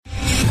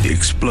The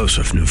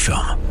explosive new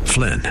film,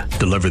 Flynn,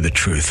 deliver the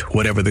truth,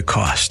 whatever the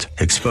cost,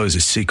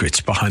 exposes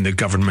secrets behind the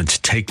government's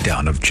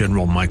takedown of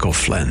General Michael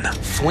Flynn.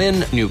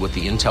 Flynn knew what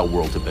the intel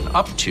world had been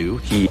up to.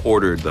 He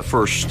ordered the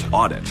first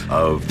audit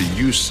of the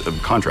use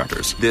of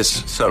contractors.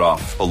 This set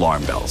off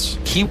alarm bells.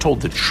 He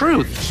told the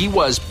truth. He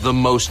was the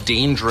most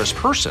dangerous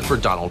person for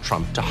Donald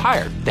Trump to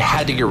hire. They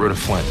had to get rid of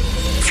Flynn.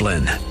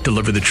 Flynn,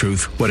 deliver the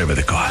truth, whatever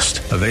the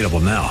cost. Available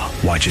now.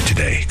 Watch it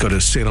today. Go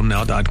to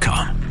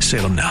salemnow.com.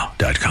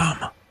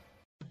 salemnow.com.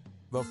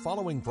 The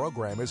following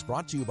program is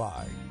brought to you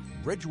by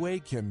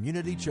Bridgeway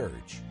Community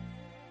Church.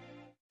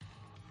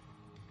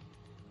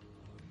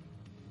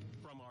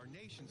 From our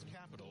nation's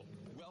capital,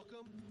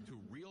 welcome to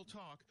Real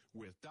Talk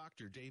with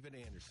Dr. David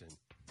Anderson.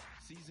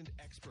 Seasoned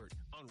expert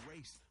on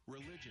race,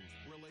 religion,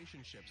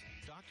 relationships,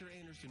 Dr.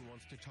 Anderson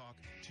wants to talk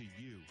to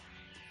you.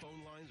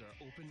 Phone lines are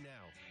open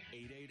now,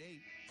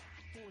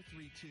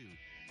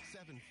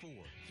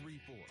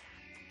 888-432-7434.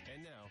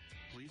 And now,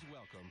 please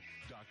welcome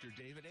Dr.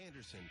 David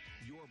Anderson,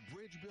 your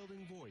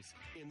bridge-building voice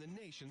in the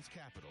nation's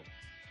capital.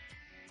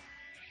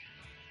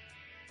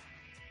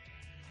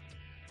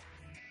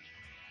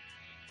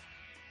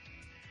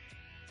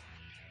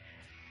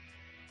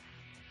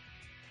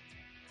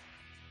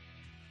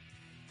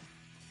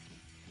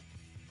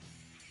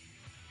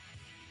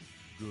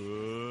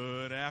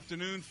 Good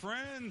afternoon,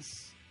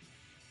 friends.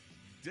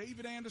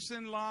 David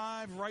Anderson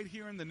live right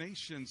here in the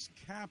nation's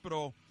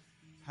capital.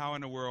 How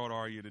in the world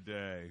are you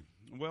today?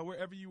 Well,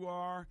 wherever you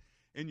are,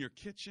 in your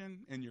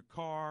kitchen, in your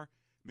car,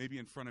 maybe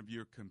in front of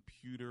your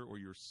computer or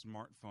your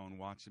smartphone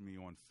watching me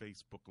on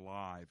Facebook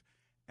Live.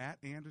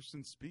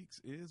 @Anderson Speaks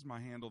is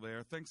my handle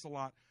there. Thanks a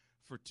lot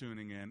for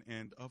tuning in.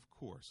 And, of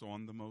course,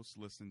 on the most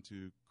listened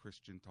to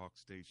Christian talk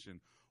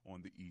station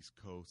on the East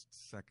Coast,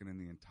 second in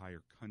the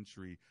entire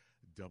country,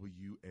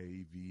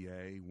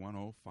 WAVA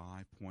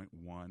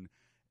 105.1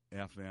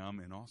 FM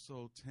and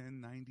also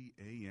 1090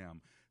 AM.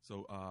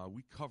 So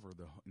we cover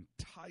the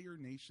entire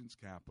nation's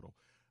capital.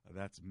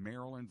 That's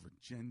Maryland,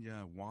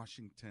 Virginia,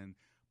 Washington,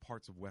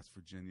 parts of West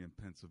Virginia and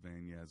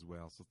Pennsylvania as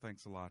well. So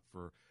thanks a lot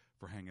for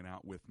hanging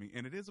out with me.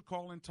 And it is a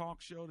call-in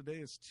talk show. Today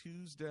is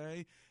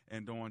Tuesday,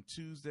 and on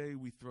Tuesday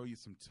we throw you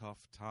some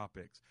tough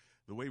topics.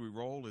 The way we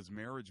roll is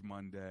Marriage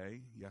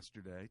Monday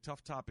yesterday,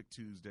 Tough Topic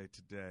Tuesday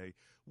today,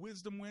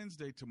 Wisdom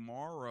Wednesday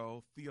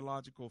tomorrow,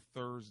 Theological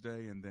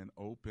Thursday, and then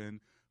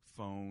Open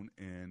Phone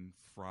in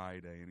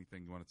Friday.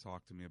 Anything you want to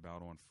talk to me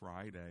about on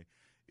Friday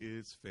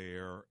is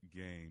fair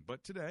game.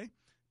 But today,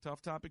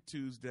 Tough Topic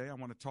Tuesday, I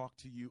want to talk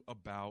to you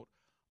about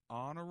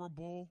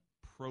honorable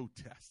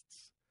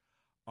protests.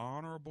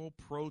 Honorable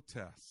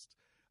protest.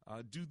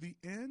 Do the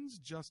ends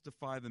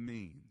justify the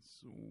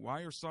means?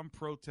 Why are some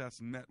protests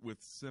met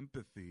with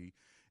sympathy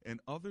and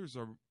others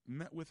are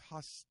met with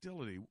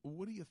hostility?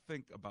 What do you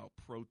think about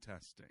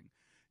protesting?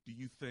 Do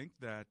you think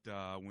that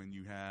when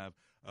you have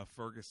a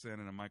Ferguson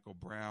and a Michael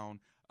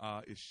Brown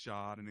is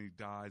shot and he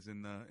dies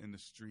in the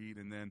street,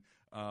 and then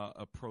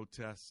a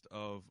protest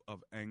of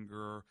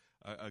anger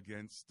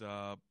against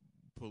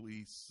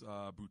police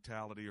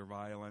brutality or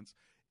violence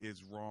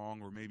is wrong,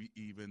 or maybe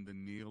even the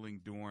kneeling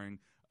during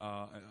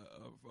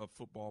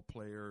football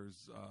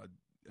players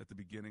at the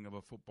beginning of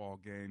a football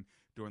game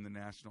during the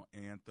national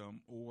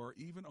anthem, or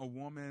even a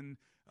woman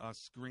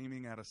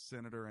screaming at a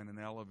senator in an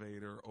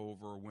elevator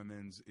over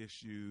women's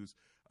issues.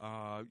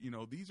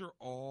 These are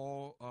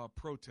all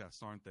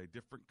protests, aren't they?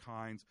 Different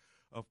kinds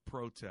of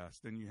protests.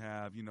 Then you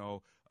have,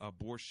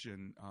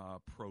 abortion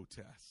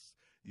protests,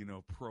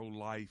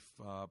 pro-life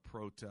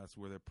protests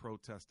where they're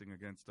protesting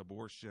against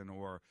abortion,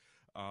 or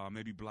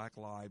maybe Black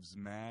Lives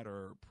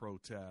Matter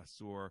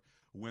protests, or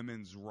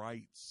women's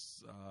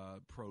rights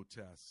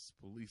protests,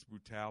 police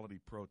brutality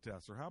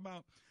protests, or how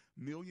about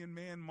Million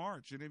Man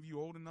March? Any of you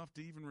old enough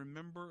to even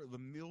remember the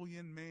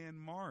Million Man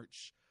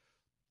March?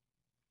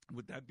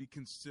 Would that be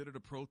considered a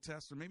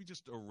protest, or maybe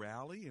just a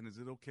rally? And is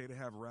it okay to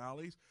have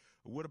rallies?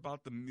 What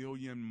about the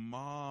Million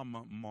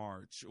Mom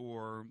March,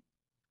 or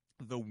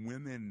the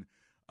women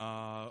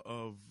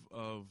of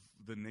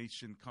the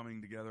nation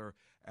coming together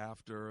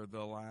after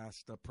the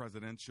last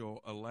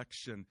presidential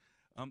election?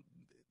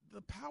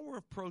 The power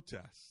of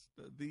protest,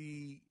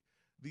 the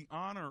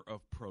honor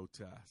of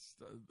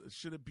protest,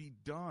 should it be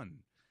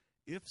done?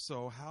 If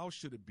so, how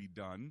should it be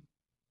done?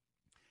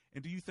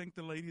 And do you think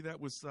the lady that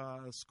was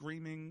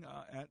screaming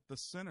at the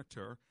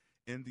senator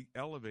in the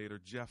elevator,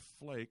 Jeff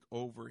Flake,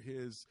 over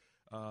his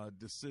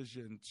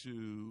decision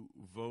to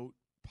vote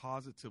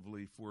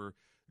positively for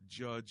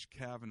Judge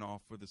Kavanaugh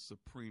for the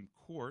Supreme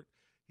Court,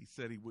 he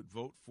said he would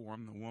vote for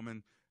him, the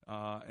woman,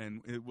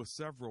 and it was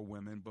several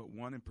women, but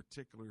one in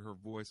particular, her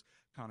voice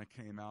kind of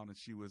came out and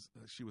she was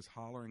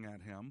hollering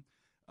at him.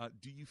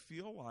 Do you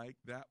feel like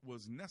that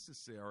was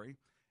necessary?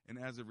 And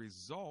as a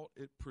result,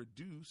 it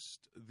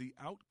produced the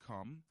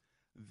outcome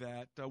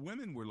that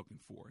women were looking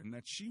for and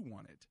that she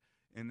wanted.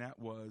 And that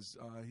was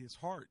his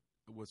heart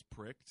was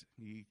pricked.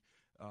 He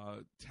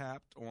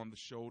tapped on the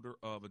shoulder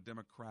of a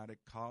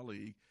Democratic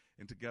colleague,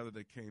 and together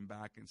they came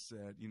back and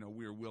said,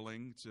 we're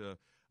willing to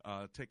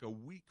take a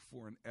week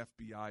for an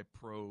FBI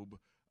probe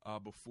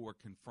before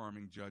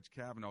confirming Judge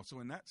Kavanaugh. So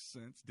in that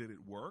sense, did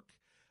it work?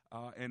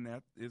 And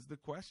that is the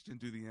question.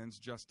 Do the ends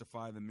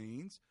justify the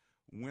means?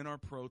 When are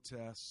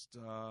protests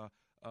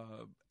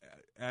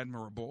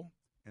admirable?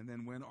 And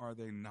then when are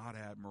they not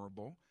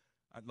admirable?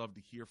 I'd love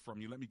to hear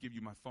from you. Let me give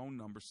you my phone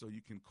number so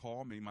you can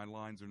call me. My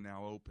lines are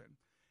now open.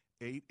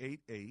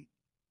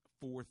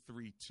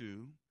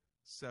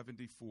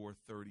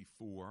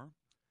 888-432-7434.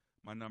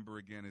 My number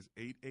again is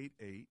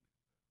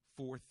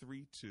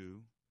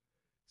 888-432-7434.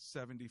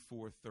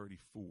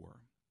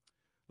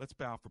 Let's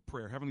bow for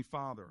prayer. Heavenly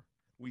Father,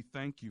 we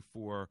thank you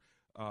for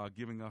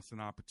giving us an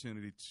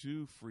opportunity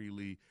to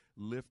freely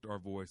lift our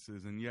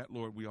voices. And yet,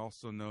 Lord, we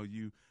also know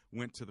you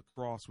went to the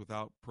cross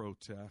without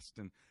protest.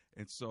 And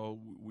so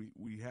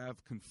we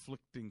have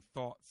conflicting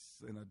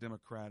thoughts in a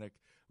democratic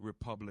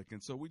republic.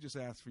 And so we just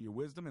ask for your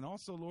wisdom. And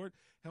also, Lord,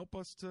 help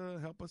us to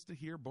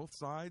hear both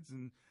sides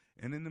and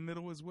in the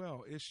middle as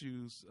well,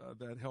 issues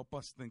that help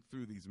us think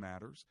through these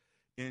matters.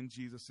 In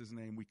Jesus'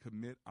 name, we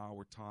commit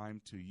our time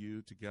to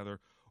you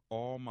together.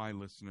 All my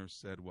listeners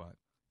said what?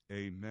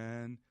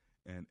 Amen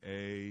and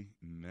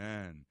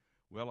amen.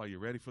 Well, are you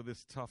ready for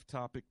this Tough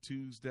Topic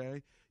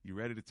Tuesday? You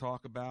ready to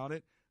talk about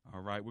it?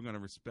 All right, we're going to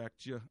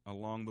respect you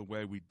along the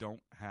way. We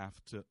don't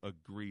have to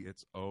agree.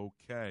 It's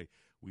okay.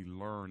 We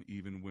learn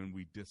even when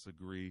we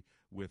disagree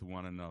with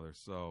one another.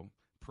 So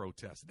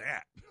protest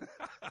that.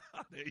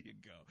 There you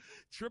go.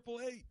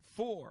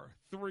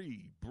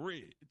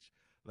 888-43-BRIDGE.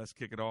 Let's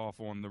kick it off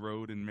on the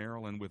road in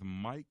Maryland with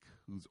Mike,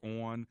 who's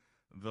on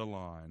the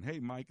line. Hey,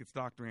 Mike, it's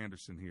Dr.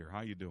 Anderson here.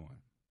 How you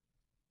doing?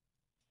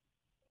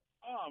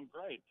 Oh, I'm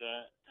great.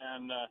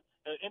 And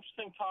an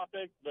interesting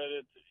topic, but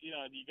it's, you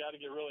got to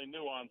get really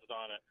nuanced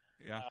on it.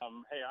 Yeah.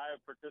 Hey, I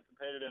have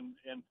participated in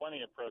plenty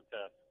of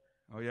protests.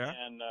 Oh, yeah?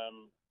 And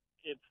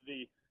it's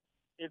the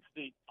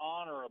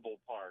honorable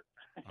part.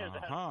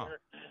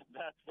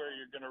 That's where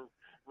you're going to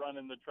run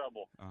into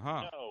trouble.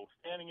 No,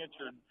 standing at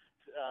your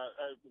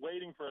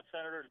waiting for a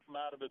senator to come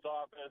out of his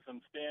office and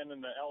stand in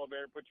the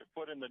elevator, put your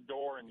foot in the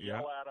door and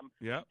yell at him,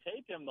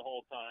 take him the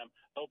whole time,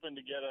 hoping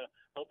to get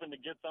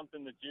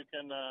something that you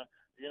can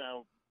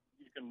you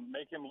can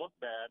make him look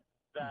bad.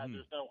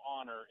 There's no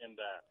honor in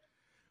that.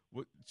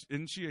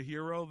 Isn't she a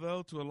hero,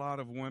 though, to a lot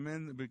of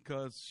women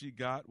because she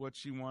got what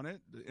she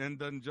wanted and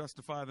doesn't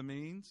justify the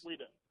means? We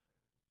don't.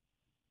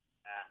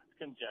 It's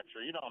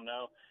conjecture. You don't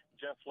know.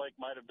 Jeff Flake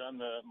might have done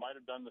the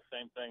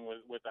same thing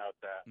without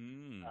that.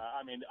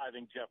 I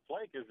think Jeff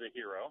Flake is a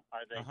hero.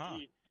 I think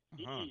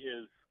he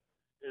is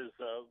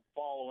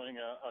following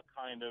a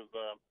kind of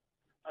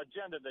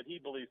agenda that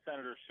he believes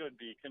senators should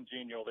be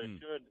congenial.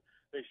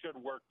 They should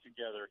work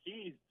together.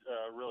 He's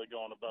really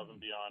going above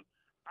and beyond.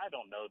 I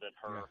don't know that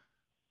her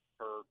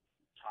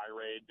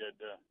tirade did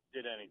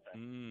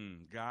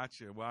anything.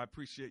 Gotcha. Well, I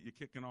appreciate you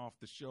kicking off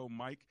the show,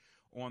 Mike,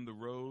 on the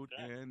road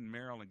in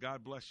Maryland.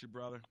 God bless you,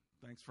 brother.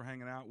 Thanks for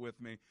hanging out with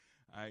me.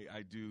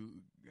 I do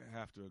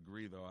have to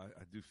agree, though.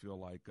 I do feel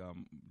like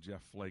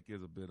Jeff Flake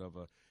is a bit of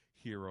a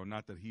hero.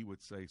 Not that he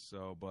would say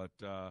so, but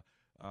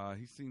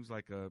he seems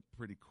like a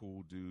pretty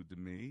cool dude to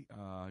me.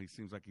 He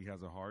seems like he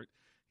has a heart.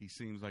 He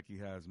seems like he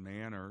has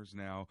manners.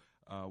 Now,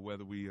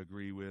 whether we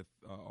agree with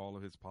all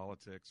of his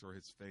politics or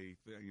his faith,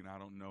 I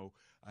don't know.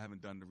 I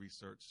haven't done the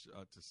research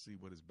to see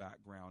what his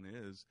background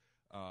is.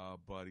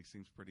 But he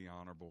seems pretty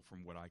honorable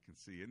from what I can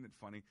see. Isn't it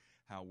funny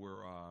how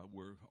we're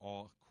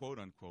all, quote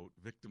unquote,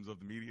 victims of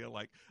the media?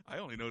 Like, I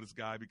only know this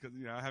guy because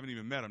I haven't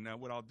even met him. Now,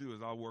 what I'll do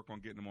is I'll work on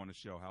getting him on the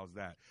show. How's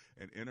that?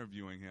 And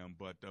interviewing him.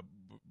 But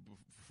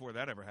before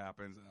that ever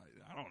happens,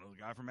 I don't know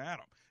the guy from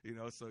Adam.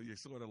 So you're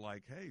sort of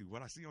like, hey,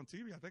 what I see on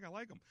TV, I think I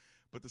like him.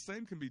 But the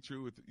same can be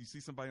true if you see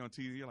somebody on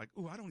TV, you're like,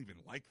 oh, I don't even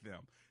like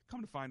them.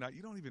 Come to find out,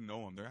 you don't even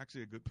know them. They're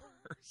actually a good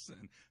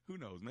person. Who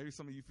knows? Maybe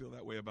some of you feel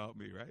that way about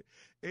me, right?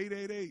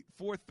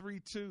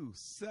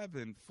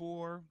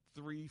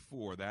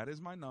 888-432-7434. That is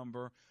my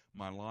number.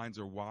 My lines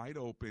are wide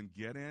open.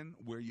 Get in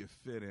where you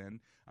fit in.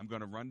 I'm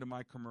going to run to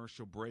my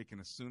commercial break, and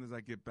as soon as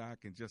I get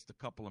back in just a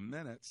couple of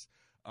minutes,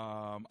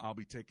 I'll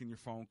be taking your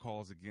phone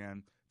calls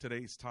again.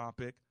 Today's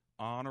topic,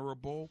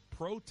 honorable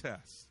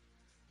protests.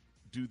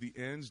 Do the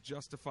ends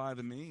justify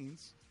the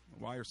means?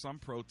 Why are some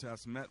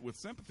protests met with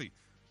sympathy,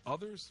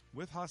 others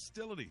with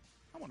hostility?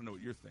 I want to know what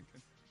you're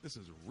thinking. This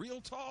is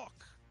Real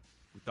Talk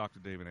with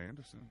Dr. David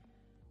Anderson.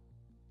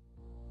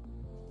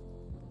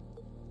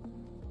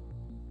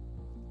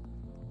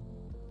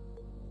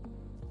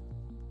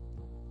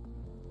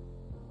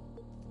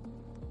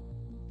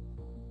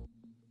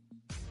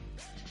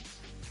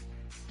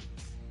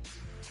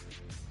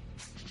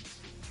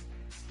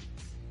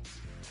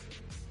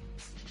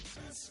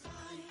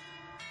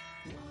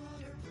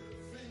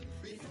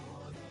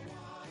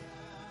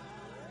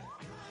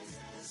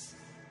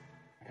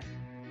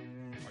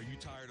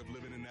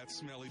 that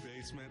smelly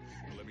basement?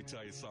 Well, let me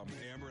tell you something.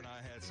 Amber and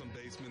I had some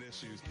basement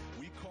issues.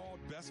 We called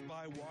Best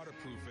Buy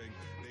Waterproofing.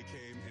 They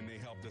came and they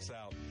helped us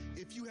out.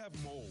 If you have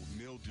mold,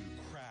 mildew,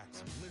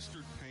 cracks,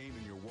 blistered paint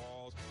in your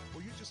walls,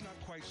 or you're just not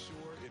quite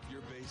sure if your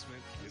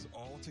basement is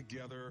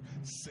altogether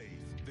safe,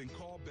 then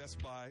call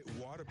Best Buy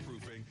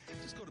Waterproofing.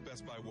 Just go to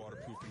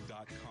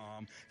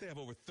bestbuywaterproofing.com. They have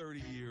over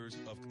 30 years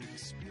of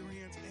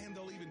experience, and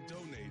they'll even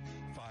donate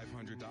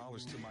 $500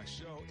 to my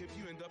show if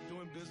you end up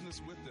doing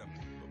business with them.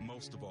 But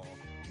most of all,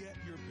 get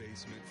your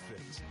basement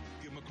fixed.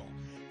 Give them a call,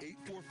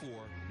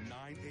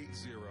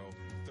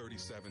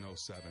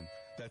 844-980-3707.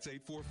 That's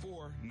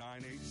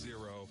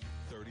 844-980-3707.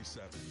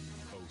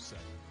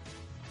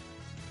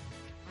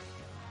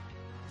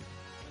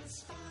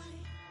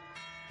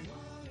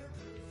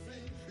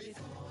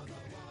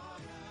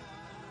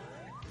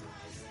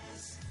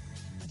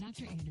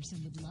 Dr.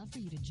 Anderson would love for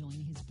you to join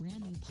his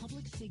brand new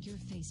public figure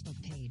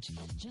Facebook page.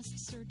 Just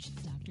search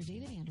Dr.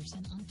 David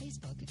Anderson on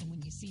Facebook, and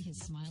when you see his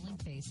smiling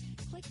face,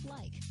 click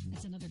like.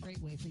 It's another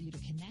great way for you to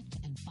connect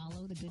and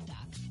follow the good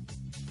doc.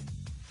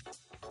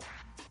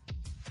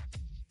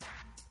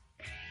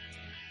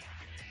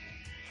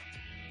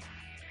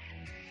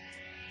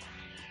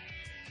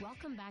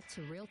 Welcome back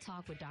to Real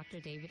Talk with Dr.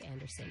 David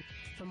Anderson.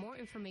 For more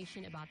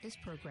information about this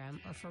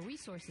program or for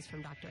resources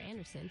from Dr.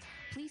 Anderson,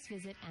 please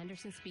visit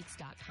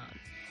andersonspeaks.com.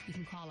 You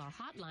can call our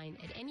hotline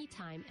at any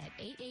time at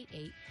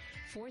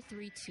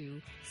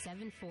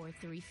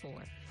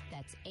 888-432-7434.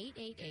 That's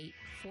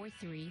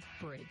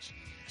 888-43-BRIDGE.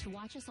 To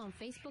watch us on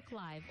Facebook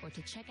Live or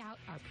to check out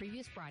our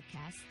previous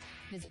broadcasts,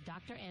 visit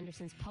Dr.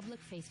 Anderson's public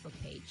Facebook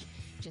page.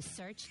 Just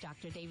search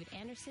Dr. David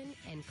Anderson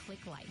and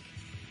click like.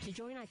 To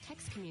join our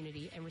text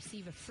community and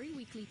receive a free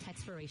weekly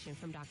textpiration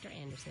from Dr.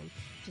 Anderson,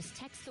 just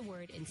text the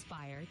word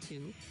INSPIRE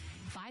to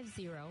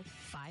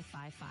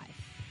 50555.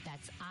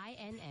 That's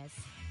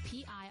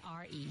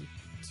INSPIRE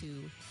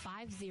to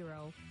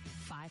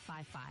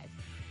 50555.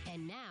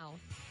 And now,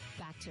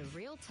 back to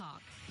Real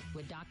Talk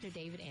with Dr.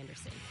 David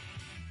Anderson.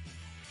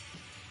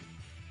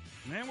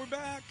 And we're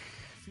back.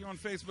 If you're on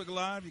Facebook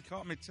Live, you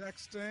caught me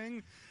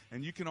texting.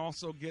 And you can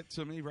also get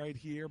to me right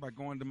here by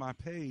going to my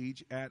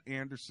page at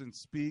Anderson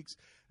Speaks.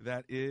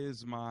 That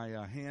is my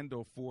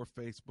handle for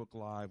Facebook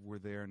Live. We're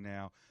there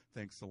now.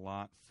 Thanks a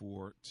lot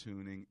for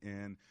tuning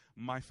in.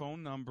 My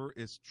phone number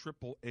is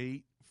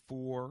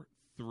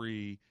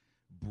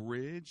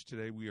 888-43-BRIDGE.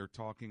 Today we are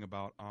talking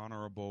about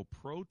honorable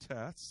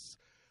protests.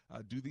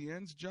 Do the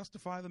ends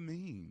justify the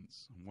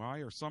means? Why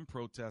are some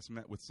protests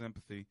met with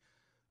sympathy,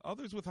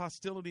 others with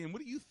hostility? And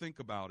what do you think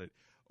about it?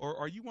 Or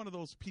are you one of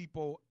those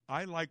people,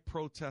 I like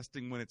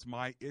protesting when it's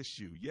my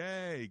issue.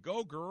 Yay,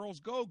 go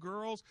girls,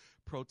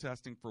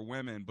 protesting for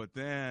women. But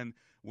then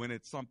when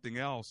it's something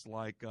else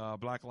like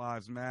Black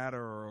Lives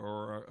Matter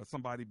or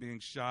somebody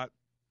being shot,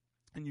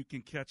 and you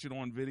can catch it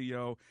on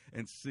video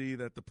and see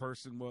that the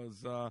person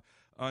was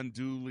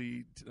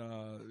unduly,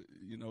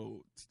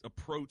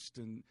 approached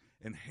and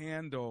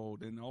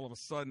handled, and all of a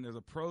sudden there's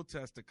a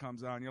protest that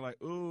comes out, and you're like,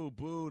 ooh,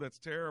 boo, that's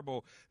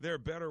terrible. There are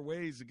better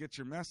ways to get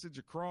your message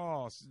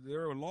across.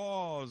 There are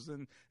laws,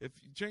 and if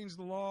you change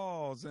the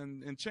laws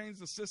and change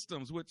the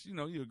systems, which,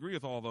 you agree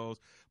with all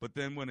those, but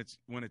then when it's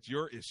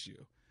your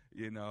issue,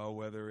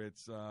 whether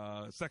it's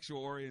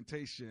sexual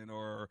orientation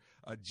or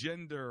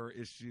gender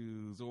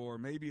issues, or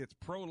maybe it's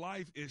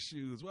pro-life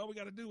issues. Well, we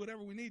got to do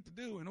whatever we need to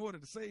do in order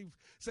to save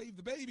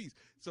the babies.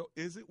 So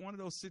is it one of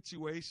those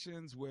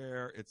situations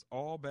where it's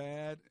all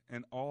bad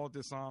and all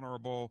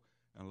dishonorable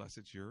unless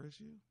it's your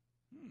issue?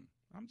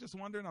 I'm just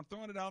wondering. I'm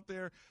throwing it out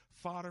there,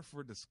 fodder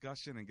for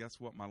discussion. And guess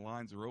what? My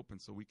lines are open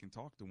so we can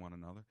talk to one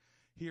another.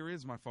 Here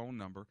is my phone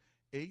number,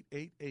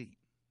 888-432-7434.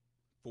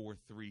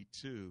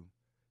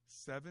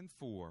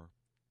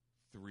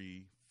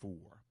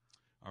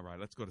 All right,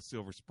 let's go to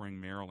Silver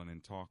Spring, Maryland,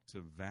 and talk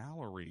to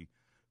Valerie,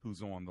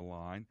 who's on the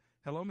line.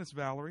 Hello, Miss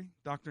Valerie.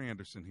 Dr.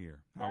 Anderson here.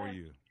 How are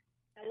you?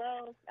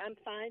 Hello. I'm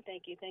fine,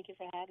 thank you. Thank you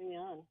for having me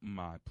on.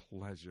 My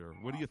pleasure.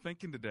 What are you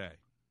thinking today?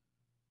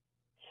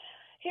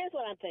 Here's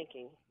what I'm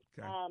thinking.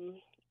 Okay.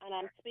 And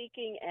I'm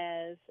speaking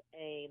as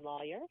a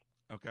lawyer,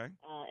 okay,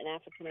 an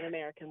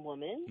African-American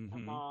woman, a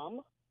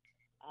mom,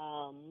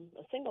 a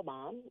single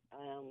mom,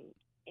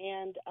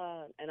 and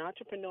an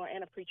entrepreneur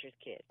and a preacher's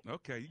kid.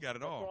 Okay, you got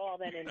it all. Throw all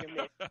that in your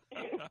mix.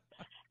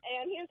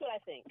 And here's what I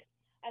think.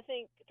 I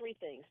think three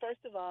things.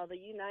 First of all, the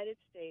United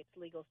States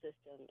legal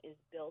system is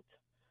built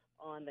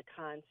on the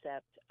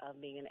concept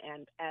of being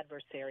an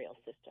adversarial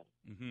system.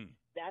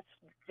 That's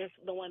just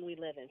the one we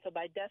live in. So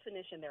by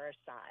definition, there are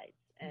sides.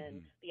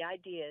 And the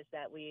idea is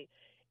that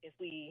if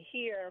we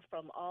hear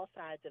from all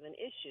sides of an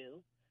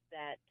issue,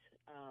 that,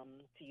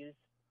 to use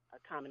a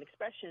common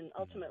expression,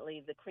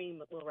 ultimately the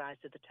cream will rise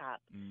to the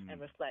top and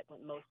reflect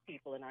what most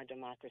people in our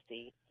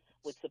democracy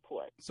would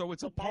support. So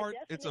it's a part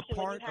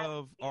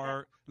of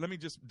our, let me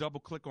just double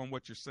click on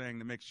what you're saying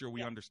to make sure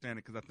we understand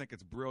it, because I think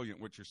it's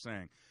brilliant what you're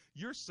saying.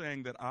 You're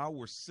saying that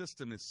our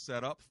system is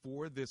set up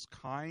for this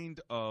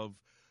kind of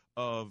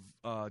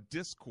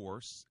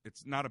discourse.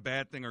 It's not a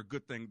bad thing or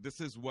good thing.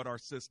 This is what our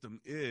system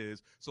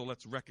is, so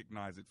let's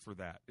recognize it for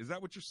that. Is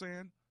that what you're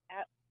saying?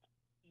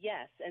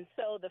 Yes, and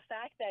so the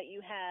fact that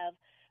you have,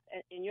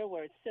 in your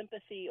words,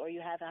 sympathy or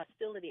you have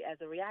hostility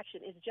as a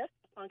reaction is just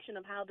a function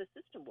of how the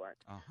system works.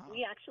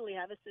 We actually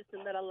have a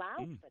system that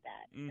allows for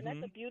that, and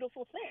that's a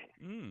beautiful thing.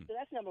 So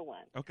that's number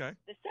one. Okay.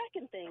 The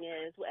second thing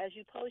is, as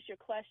you posed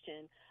your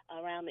question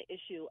around the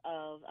issue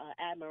of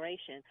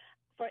admiration,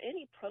 for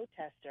any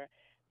protester,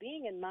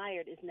 being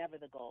admired is never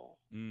the goal.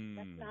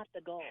 That's not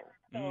the goal.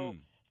 So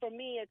for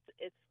me,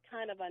 it's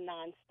kind of a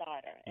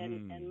non-starter.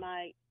 And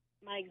my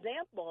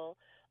example,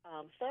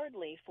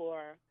 thirdly,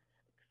 for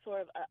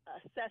sort of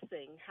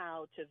assessing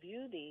how to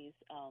view these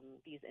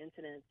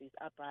incidents, these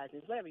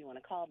uprisings, whatever you want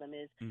to call them,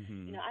 is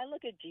I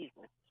look at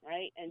Jesus,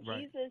 right? And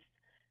Jesus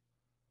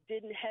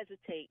didn't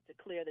hesitate to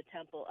clear the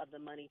temple of the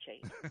money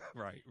changer.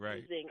 right.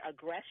 Using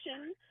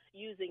aggression,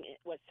 using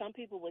what some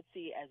people would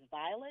see as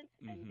violence,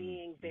 and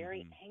being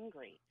very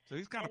angry. So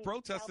he's kind of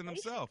protesting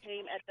himself.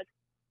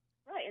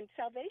 And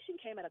salvation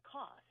came at a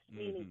cost,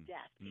 meaning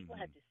death. People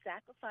had to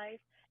sacrifice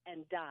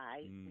and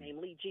die,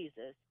 namely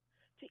Jesus,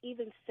 to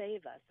even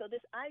save us. So this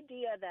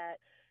idea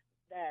that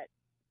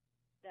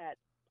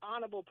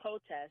honorable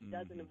protest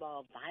doesn't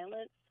involve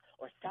violence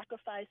or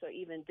sacrifice or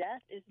even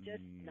death is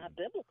just not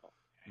biblical.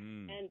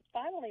 And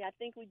finally, I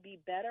think we'd be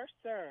better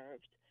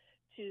served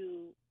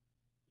to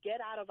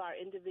get out of our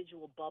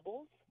individual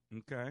bubbles.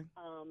 Okay.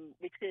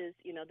 Which is,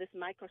 this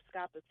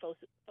microscopic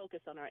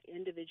focus on our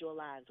individual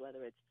lives,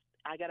 whether it's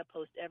I got to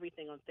post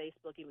everything on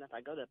Facebook, even if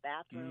I go to the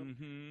bathroom,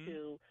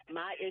 to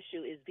my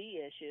issue is the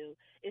issue,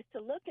 is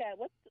to look at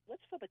what's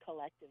for the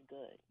collective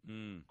good.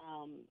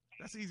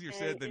 That's easier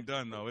said than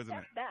done, though, isn't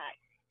it?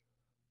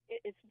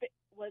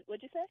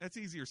 What'd you say? That's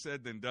easier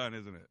said than done,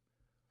 isn't it?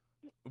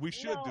 We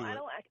should do it. I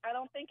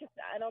don't think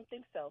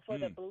so. For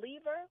the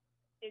believer,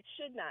 it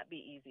should not be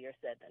easier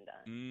said than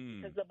done,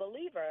 because the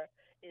believer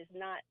is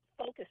not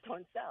focused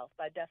on self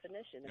by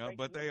definition.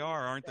 But they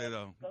are, aren't they,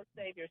 though? Go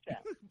save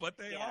yourself. But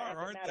they are,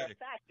 aren't they? As a matter of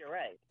fact, you're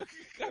right.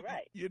 You're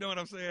right. You know what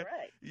I'm saying?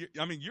 You're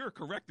right. You're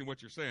correct in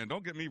what you're saying.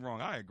 Don't get me wrong.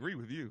 I agree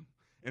with you.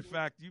 In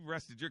fact, you've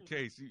rested your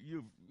case.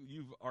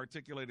 You've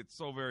articulated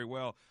so very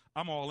well.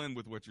 I'm all in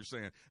with what you're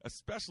saying,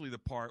 especially the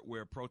part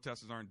where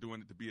protesters aren't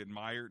doing it to be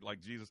admired, like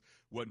Jesus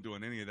wasn't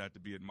doing any of that to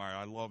be admired.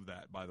 I love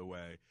that, by the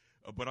way.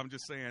 But I'm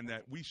just saying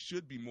that we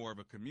should be more of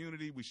a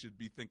community. We should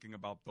be thinking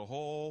about the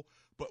whole.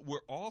 But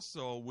we're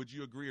also, would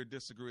you agree or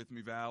disagree with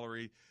me,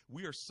 Valerie,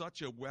 we are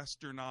such a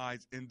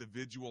westernized,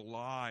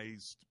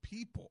 individualized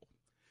people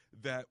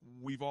that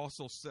we've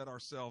also set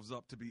ourselves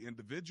up to be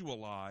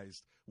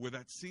individualized, where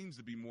that seems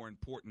to be more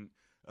important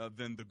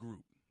than the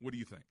group. What do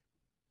you think?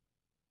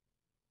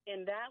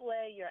 In that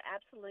way, you're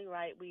absolutely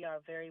right. We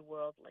are very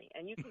worldly.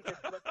 And you can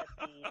just look at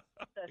the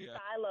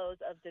silos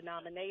of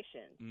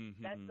denominations.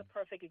 That's the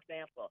perfect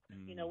example.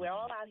 We're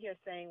all out here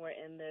saying we're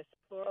in this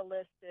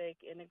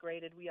pluralistic,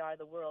 integrated, we are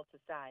the world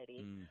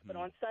society. But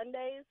on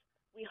Sundays,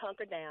 we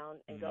hunker down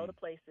and go to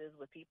places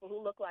with people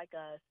who look like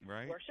us,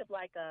 worship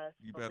like us,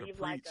 believe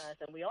like us,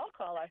 and we all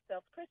call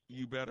ourselves Christians.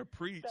 You better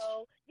preach.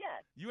 So,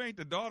 yes. You ain't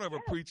the daughter of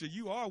a preacher.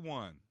 You are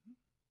one.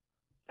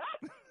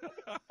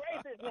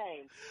 Praise his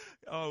name.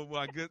 Oh,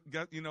 well,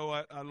 you know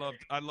what?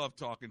 I love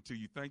talking to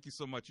you. Thank you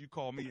so much. You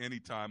call me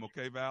anytime,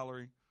 okay,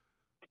 Valerie?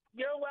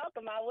 You're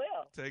welcome. I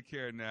will. Take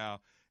care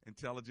now.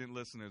 Intelligent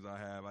listeners I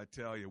have. I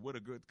tell you, what a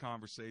good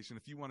conversation.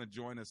 If you want to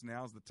join us,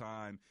 now's the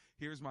time.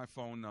 Here's my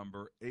phone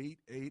number,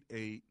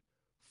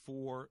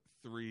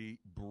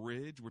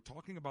 888-43-BRIDGE. We're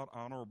talking about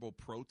honorable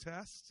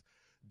protests.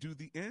 Do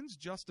the ends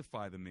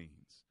justify the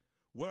means?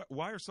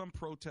 Why are some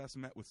protests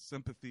met with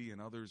sympathy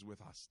and others with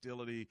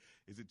hostility?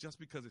 Is it just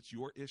because it's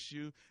your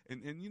issue?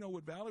 And you know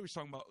what Valerie was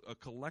talking about, a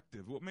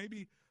collective. Well,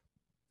 maybe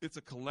it's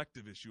a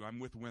collective issue. I'm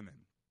with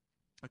women.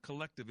 A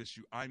collective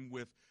issue. I'm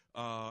with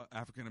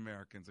African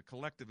Americans. A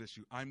collective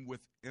issue. I'm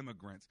with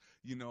immigrants.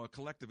 A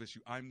collective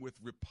issue. I'm with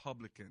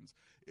Republicans.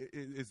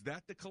 Is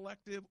that the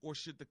collective, or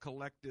should the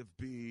collective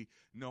be,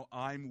 no,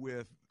 I'm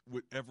with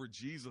whatever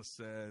Jesus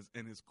says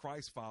and his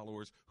Christ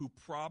followers, who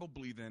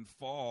probably then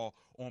fall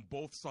on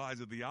both sides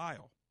of the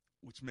aisle,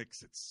 which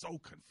makes it so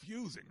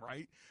confusing,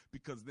 right?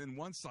 Because then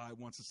one side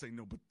wants to say,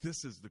 no, but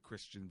this is the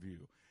Christian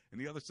view. And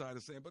the other side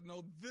is saying, but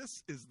no,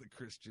 this is the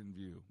Christian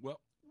view. Well,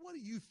 what do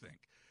you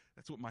think?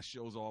 That's what my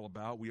show's all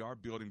about. We are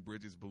building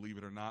bridges, believe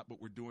it or not, but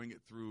we're doing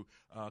it through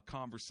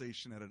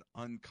conversation at an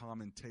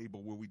uncommon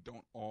table where we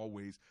don't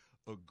always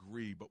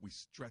agree, but we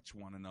stretch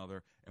one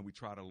another and we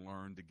try to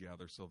learn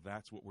together. So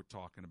that's what we're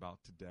talking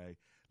about today.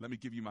 Let me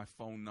give you my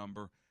phone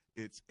number.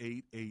 It's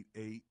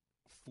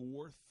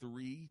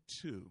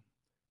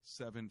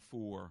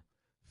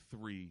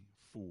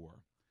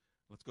 888-432-7434.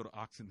 Let's go to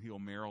Oxon Hill,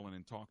 Maryland,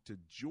 and talk to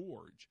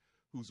George,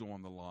 who's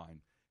on the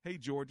line. Hey,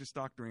 George, it's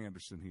Dr.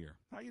 Anderson here.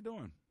 How you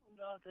doing?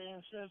 Dr.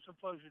 Anderson, it's a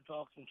pleasure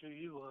talking to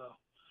you.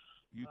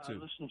 You too. I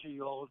listen to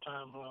you all the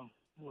time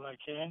when I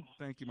can.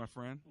 Thank you, my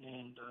friend.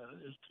 And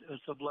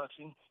it's a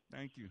blessing.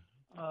 Thank you.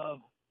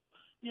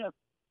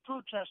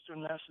 Protests are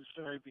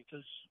necessary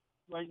because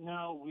right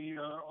now we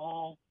are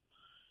all,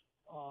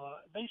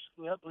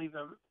 basically, I believe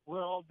that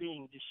we're all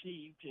being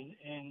deceived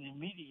in the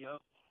media,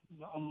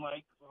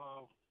 unlike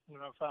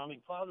when our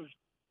founding fathers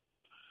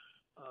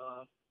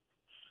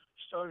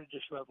started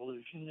this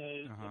revolution.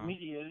 The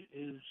media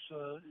is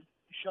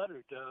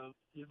shuttered.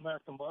 The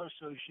American Bar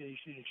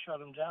Association has shut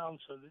them down,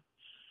 so that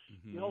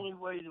the only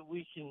way that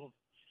we can,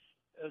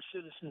 as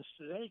citizens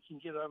today, can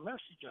get our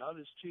message out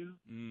is to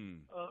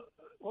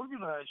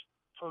organize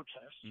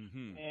protests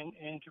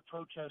and to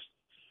protest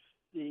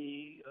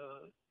the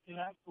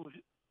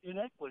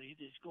inequity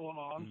that's going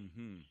on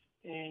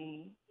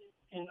in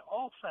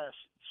all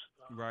facets.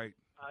 Right.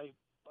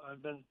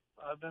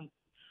 I've been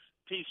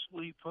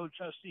peacefully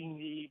protesting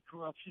the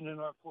corruption in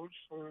our courts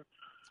for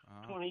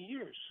 20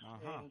 years,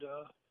 and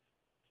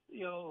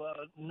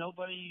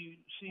nobody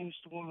seems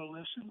to want to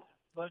listen.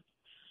 But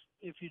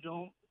if you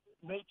don't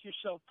make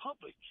yourself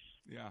public,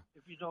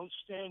 if you don't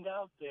stand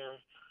out there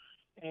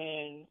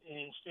and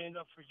stand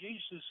up for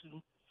Jesus,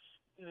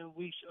 and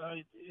we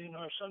in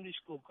our Sunday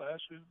school class,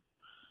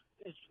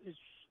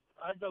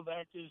 I go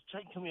back to the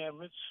Ten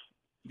Commandments.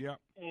 Yeah.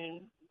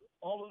 And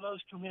all of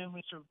those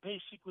commandments are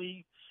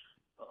basically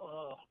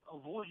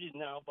avoided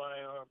now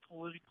by our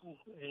political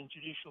and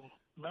judicial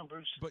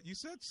members. But you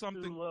said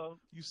something.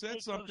 You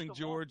said something,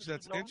 George,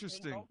 that's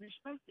interesting. Don't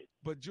respect it.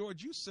 But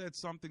George, you said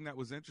something that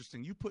was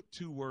interesting. You put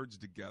two words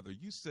together.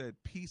 You said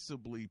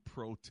peaceably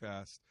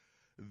protest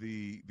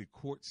the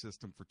court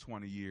system for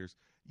 20 years.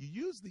 You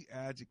used the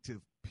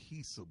adjective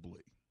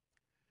peaceably.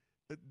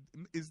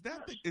 Is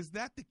that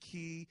the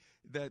key,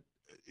 that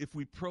if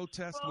we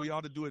protest, we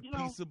ought to do it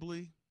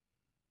peaceably?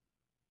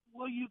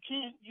 Well, you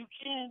can't.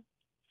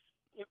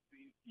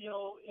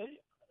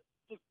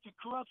 If the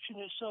corruption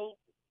is so,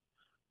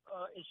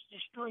 it's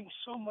destroying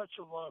so much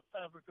of our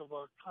fabric of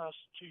our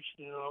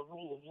Constitution and our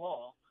rule of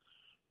law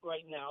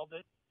right now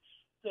that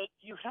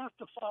you have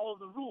to follow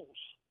the rules.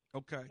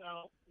 Okay.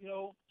 Now,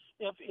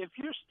 if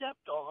you're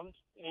stepped on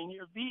and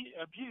you're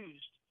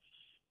abused,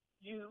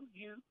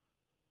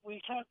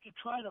 we have to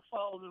try to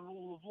follow the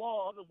rule of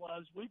law,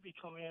 otherwise we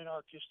become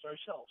anarchists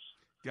ourselves.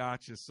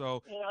 Gotcha.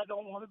 So, and I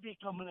don't want to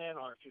become an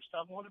anarchist.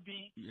 I want to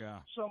be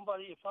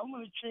somebody. If I'm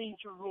going to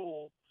change a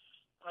rule,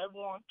 I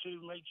want to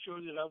make sure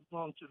that I've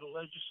gone through the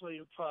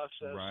legislative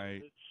process,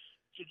 the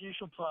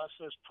judicial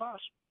process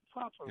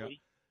properly,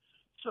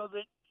 so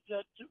that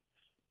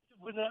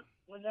when that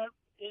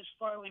is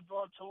finally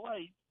brought to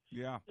light,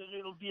 that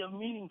it'll be a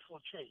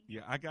meaningful change.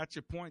 Yeah, I got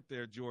your point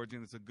there, George,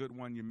 and it's a good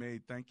one you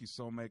made. Thank you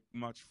so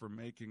much for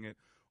making it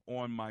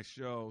on my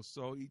show.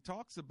 So he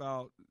talks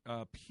about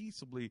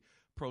peaceably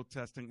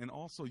protesting and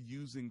also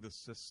using the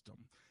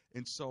system.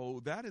 And so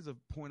that is a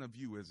point of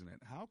view, isn't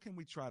it? How can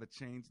we try to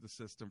change the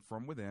system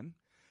from within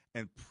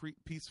and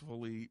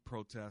peacefully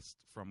protest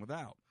from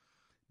without?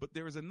 But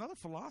there is another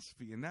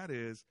philosophy, and that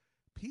is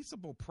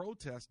peaceable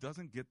protest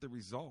doesn't get the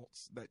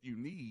results that you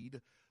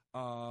need,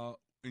 and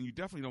you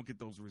definitely don't get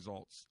those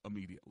results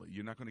immediately.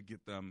 You're not going to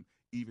get them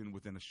even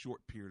within a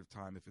short period of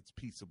time if it's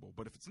peaceable.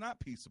 But if it's not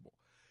peaceable,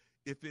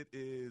 if it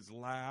is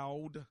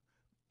loud,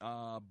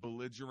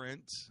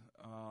 belligerent,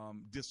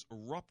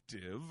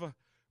 disruptive,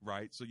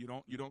 right? So you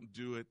don't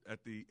do it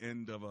at the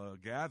end of a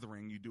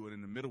gathering. You do it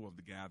in the middle of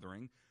the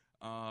gathering.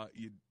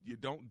 You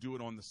don't do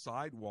it on the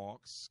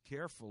sidewalks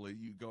carefully.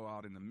 You go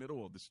out in the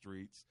middle of the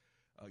streets.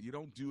 You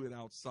don't do it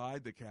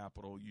outside the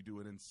Capitol. You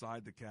do it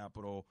inside the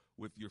Capitol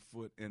with your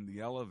foot in the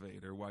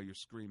elevator while you're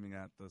screaming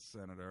at the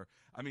senator.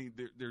 I mean,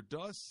 there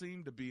does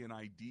seem to be an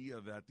idea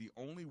that the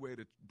only way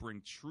to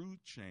bring true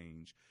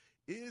change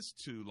is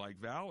to, like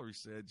Valerie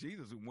said,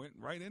 Jesus went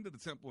right into the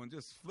temple and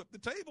just flipped the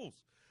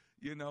tables.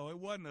 It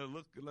wasn't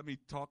let me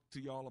talk to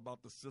y'all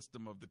about the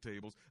system of the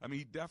tables. I mean,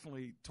 he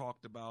definitely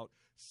talked about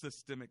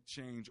systemic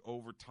change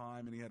over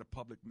time, and he had a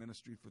public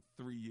ministry for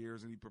 3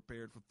 years, and he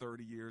prepared for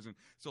 30 years. And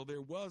so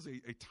there was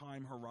a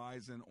time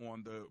horizon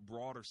on the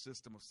broader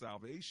system of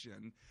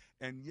salvation,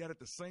 and yet at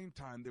the same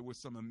time, there was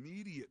some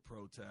immediate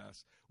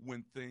protest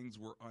when things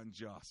were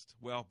unjust.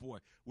 Well, boy,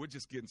 we're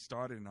just getting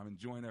started, and I'm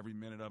enjoying every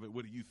minute of it.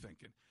 What are you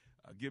thinking?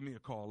 Give me a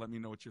call. Let me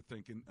know what you're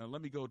thinking.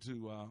 Let me go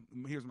to,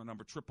 here's my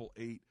number,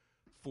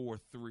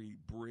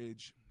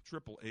 888-43-BRIDGE,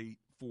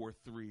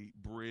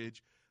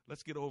 888-43-BRIDGE.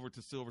 Let's get over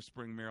to Silver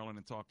Spring, Maryland,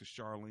 and talk to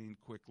Charlene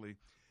quickly.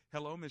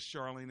 Hello, Miss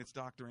Charlene. It's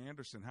Dr.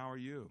 Anderson. How are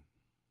you?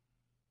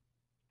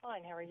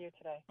 Fine. How are you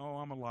today? Oh,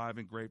 I'm alive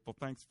and grateful.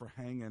 Thanks for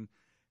hanging.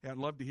 Hey, I'd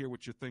love to hear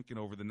what you're thinking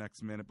over the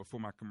next minute before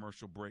my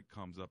commercial break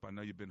comes up. I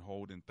know you've been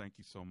holding. Thank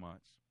you so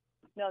much.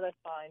 No, that's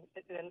fine,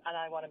 and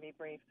I want to be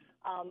brief.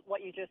 What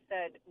you just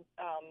said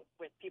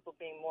with people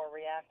being more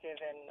reactive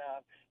and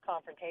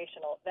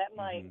confrontational, that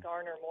might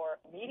garner more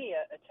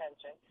media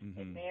attention.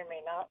 It may or may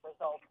not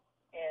result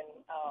in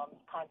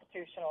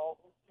constitutional,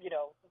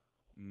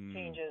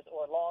 changes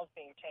or laws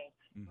being changed.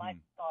 My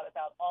thought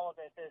about all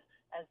of this is,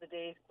 as the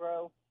days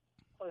grow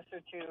closer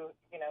to,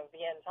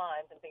 the end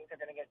times and things are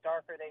going to get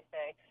darker, they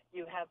say,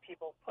 you have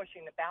people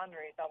pushing the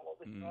boundaries on what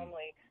was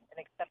normally an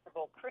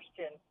acceptable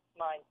Christian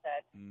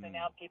mindset. So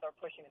now people are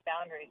pushing the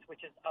boundaries,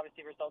 which is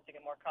obviously resulting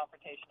in more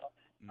confrontational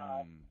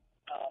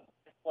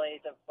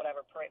displays of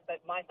whatever.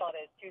 But my thought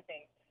is two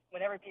things.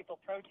 whenever people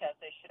protest,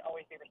 they should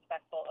always be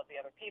respectful of the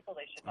other people.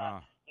 They should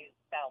not use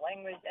foul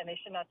language, and they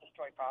should not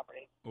destroy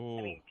property. Ooh.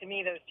 I mean, to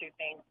me, those two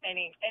things,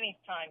 any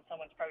time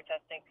someone's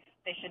protesting,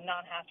 they should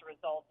not have to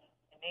result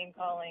in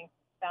name-calling,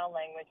 foul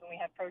language. When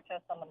we have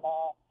protests on the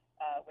mall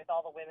with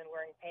all the women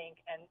wearing pink,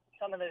 and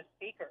some of those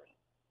speakers,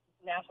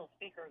 national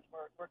speakers,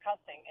 were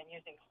cussing and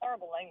using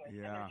horrible language,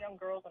 and there's young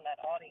girls in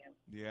that audience.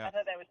 Yeah. I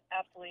thought that was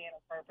absolutely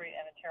inappropriate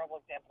and a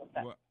terrible example of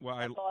sex.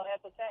 That's all I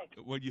have to say.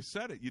 Well, you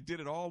said it. You did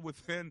it all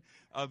within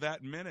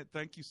that minute.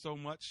 Thank you so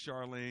much,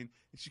 Charlene.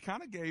 She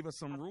kind of gave us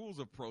some rules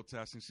of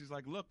protesting. She's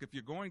like, look, if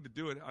you're going to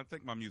do it, I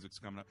think my music's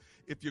coming up.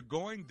 If you're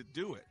going to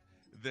do it,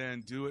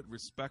 then do it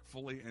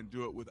respectfully and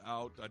do it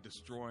without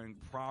destroying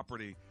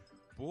property.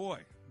 Boy,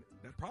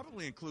 that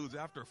probably includes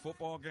after a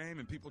football game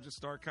and people just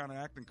start kind of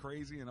acting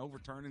crazy and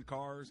overturning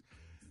cars.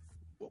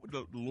 What would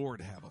the Lord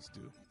have us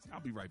do?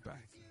 I'll be right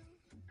back.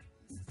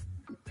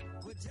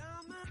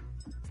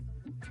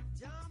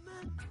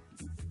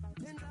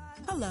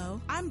 Hello,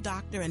 I'm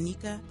Dr.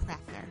 Anika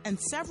Prather, and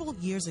several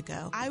years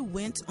ago, I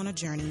went on a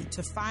journey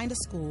to find a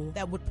school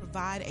that would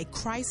provide a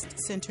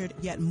Christ-centered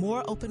yet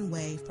more open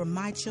way for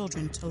my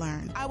children to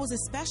learn. I was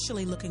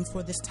especially looking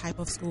for this type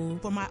of school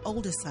for my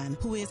oldest son,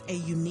 who is a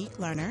unique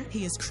learner.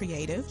 He is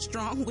creative,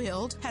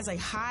 strong-willed, has a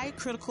high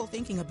critical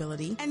thinking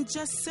ability, and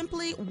just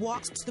simply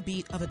walks to the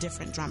beat of a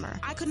different drummer.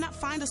 I could not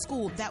find a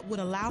school that would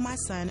allow my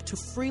son to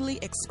freely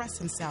express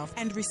himself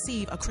and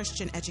receive a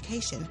Christian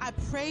education. I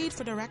prayed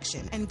for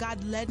direction, and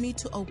God led me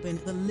to open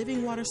the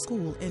Living Water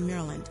School in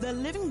Maryland. The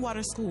Living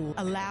Water School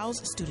allows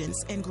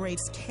students in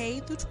grades K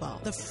through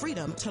 12 the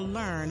freedom to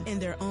learn in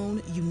their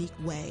own unique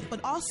way,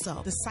 but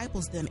also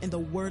disciples them in the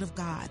Word of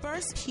God.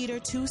 1 Peter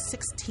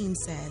 2:16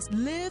 says,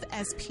 live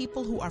as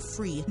people who are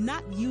free,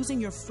 not using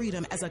your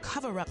freedom as a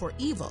cover-up for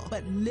evil,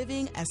 but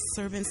living as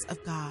servants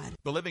of God.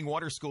 The Living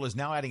Water School is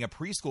now adding a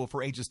preschool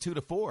for ages 2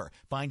 to 4.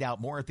 Find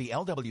out more at the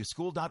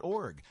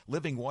lwschool.org.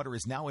 Living Water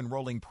is now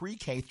enrolling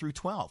pre-K through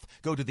 12.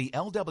 Go to the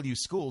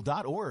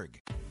lwschool.org.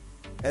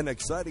 An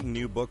exciting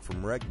new book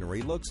from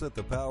Regnery looks at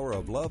the power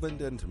of love and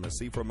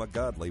intimacy from a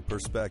godly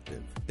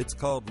perspective. It's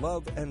called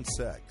Love and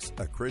Sex,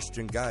 a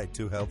Christian guide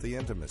to healthy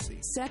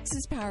intimacy. Sex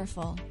is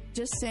powerful.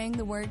 Just saying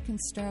the word can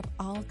stir up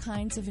all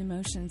kinds of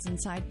emotions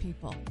inside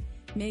people.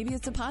 Maybe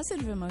it's a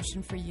positive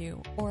emotion for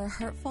you, or a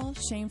hurtful,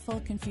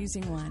 shameful,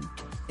 confusing one.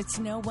 It's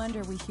no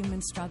wonder we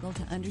humans struggle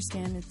to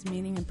understand its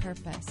meaning and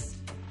purpose.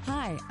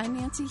 Hi, I'm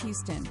Nancy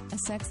Houston, a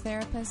sex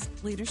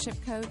therapist,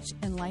 leadership coach,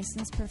 and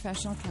licensed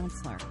professional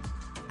counselor.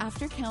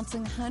 After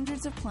counseling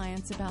hundreds of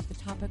clients about the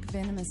topic of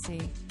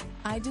intimacy,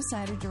 I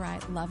decided to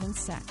write Love and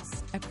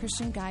Sex, a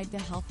Christian guide to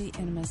healthy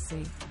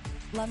intimacy.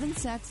 Love and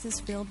Sex is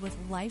filled with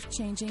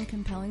life-changing,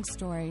 compelling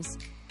stories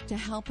to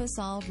help us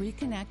all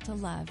reconnect to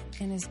love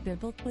and is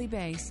biblically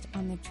based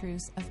on the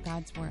truths of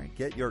God's Word.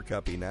 Get your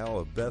copy now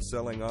of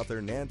best-selling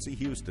author Nancy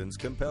Houston's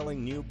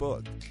compelling new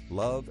book,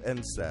 Love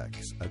and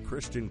Sex, a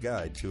Christian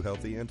Guide to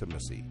Healthy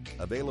Intimacy.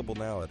 Available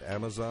now at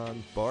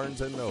Amazon,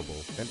 Barnes &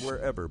 Noble, and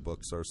wherever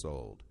books are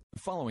sold. The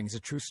following is a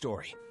true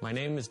story. My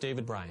name is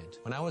David Bryant.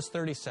 When I was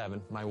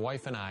 37, my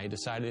wife and I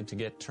decided to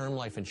get term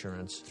life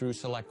insurance through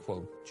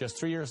SelectQuote. Just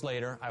 3 years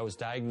later, I was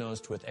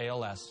diagnosed with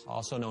ALS,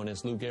 also known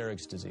as Lou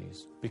Gehrig's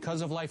disease.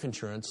 Because of life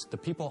insurance, the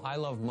people I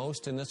love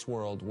most in this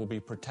world will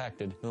be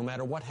protected no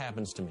matter what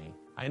happens to me.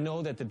 I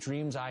know that the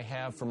dreams I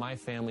have for my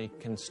family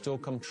can still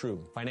come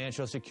true.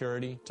 Financial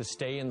security, to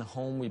stay in the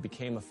home we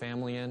became a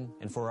family in,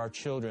 and for our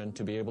children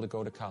to be able to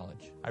go to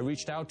college. I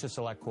reached out to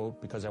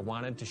SelectQuote because I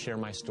wanted to share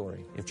my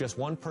story. If just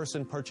one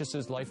person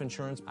purchases life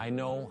insurance, I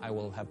know I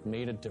will have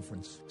made a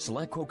difference.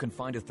 SelectQuote can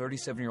find a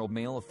 37-year-old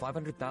male a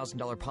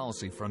 $500,000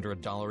 policy for under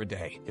 $1 a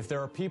day. If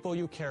there are people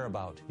you care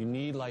about, you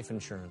need life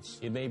insurance.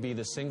 It may be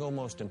the single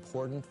most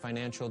important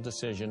financial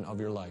decision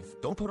of your life.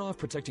 Don't put off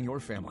protecting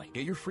your family.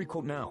 Get your free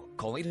quote now.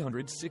 Call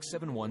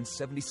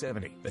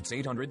 800-671-7070. That's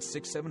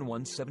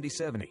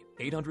 800-671-7070.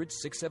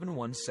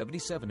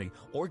 800-671-7070.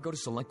 Or go to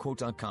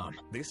SelectQuote.com.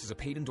 This is a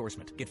paid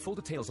endorsement. Get full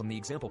details on the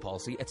example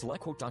policy at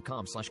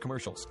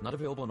SelectQuote.com/commercials. Not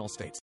available in all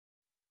states.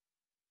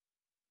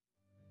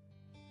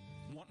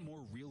 Want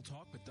more Real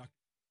Talk with Dr.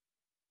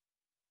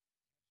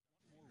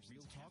 More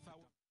Real Talk?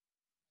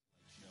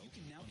 You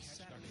can now catch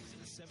Saturdays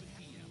at 7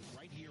 p.m.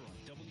 right here on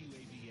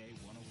WAVA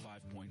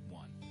 105.1.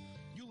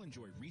 You'll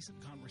enjoy recent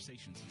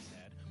conversations he's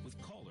had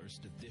with callers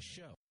to this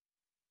show.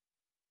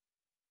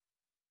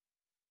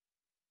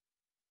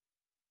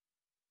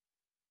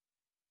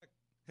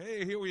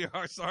 Hey, here we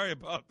are. Sorry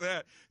about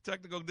that.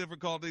 Technical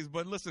difficulties.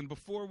 But listen,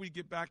 before we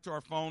get back to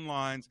our phone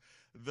lines,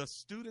 the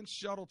Student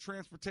Shuttle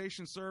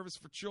Transportation Service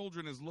for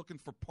Children is looking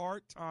for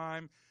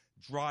part-time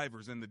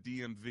drivers in the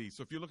DMV.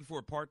 So if you're looking for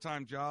a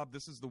part-time job,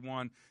 this is the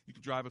one. You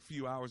can drive a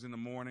few hours in the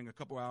morning, a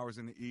couple hours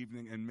in the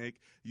evening, and make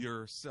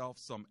yourself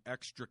some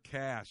extra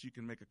cash. You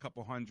can make a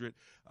couple $100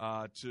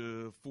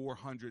 to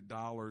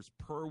 $400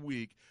 per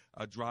week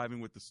driving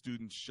with the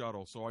Student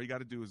Shuttle. So all you got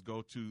to do is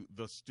go to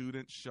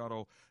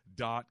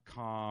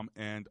thestudentshuttle.com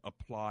and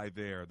apply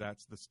there.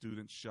 That's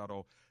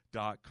thestudentshuttle.com.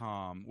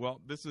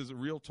 Well, this is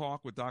Real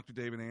Talk with Dr.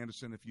 David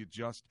Anderson. If you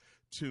just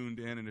tuned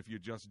in and if you're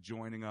just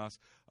joining us,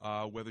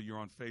 whether you're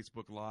on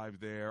Facebook Live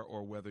there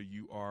or whether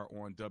you are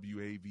on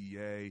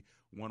WAVA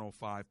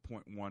 105.1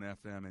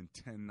 FM and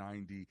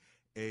 1090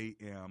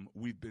 AM,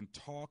 we've been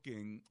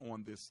talking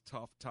on this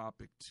Tough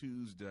Topic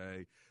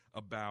Tuesday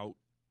about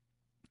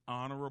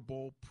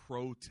honorable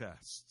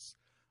protests.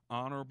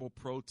 Honorable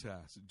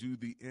protests. Do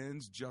the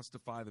ends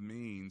justify the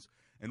means?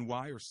 And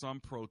why are some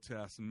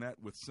protests met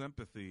with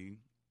sympathy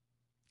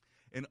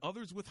and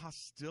others with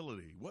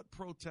hostility? What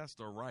protests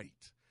are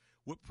right?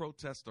 What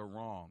protests are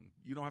wrong?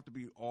 You don't have to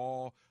be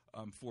all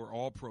for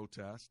all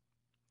protests,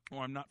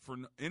 or I'm not for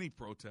any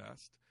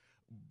protest,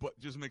 but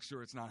just make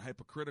sure it's not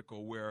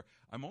hypocritical where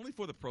I'm only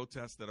for the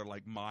protests that are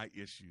like my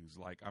issues.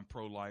 Like I'm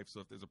pro-life,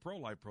 so if there's a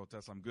pro-life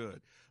protest, I'm good.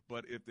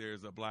 But if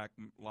there's a Black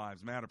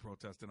Lives Matter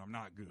protest, then I'm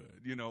not good,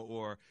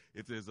 or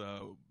if there's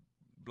a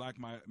Black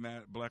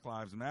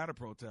Lives Matter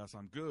protest,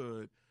 I'm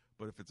good.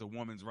 But if it's a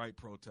woman's right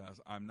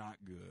protest, I'm not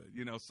good.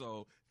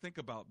 So think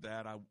about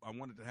that. I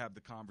wanted to have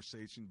the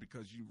conversation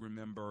because you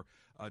remember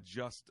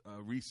just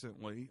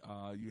recently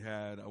you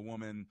had a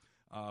woman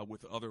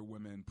with other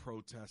women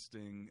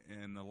protesting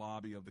in the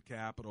lobby of the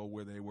Capitol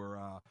where they were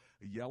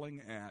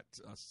yelling at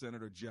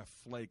Senator Jeff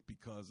Flake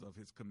because of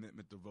his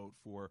commitment to vote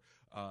for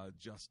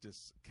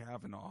Justice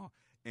Kavanaugh.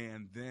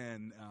 And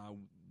then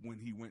when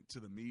he went to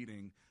the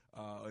meeting,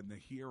 in the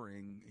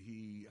hearing,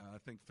 he, I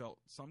think, felt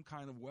some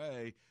kind of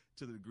way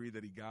to the degree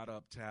that he got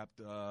up,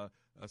 tapped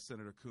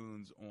Senator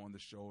Coons on the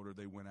shoulder.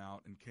 They went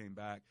out and came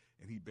back,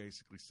 and he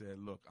basically said,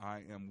 look,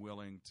 I am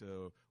willing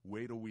to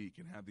wait a week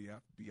and have the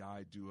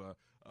FBI do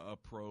a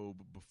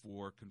probe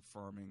before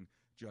confirming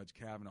Judge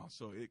Kavanaugh.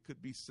 So it could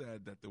be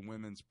said that the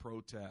women's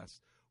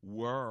protests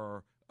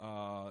were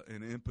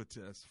an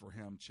impetus for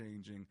him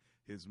changing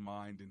his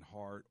mind and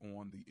heart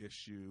on the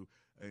issue.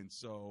 And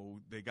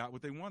so they got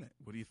what they wanted.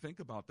 What do you think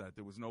about that?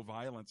 There was no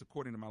violence.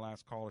 According to my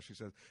last caller, she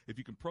says, if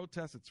you can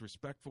protest, it's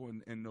respectful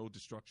and no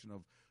destruction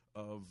of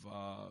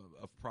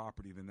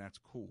property, then that's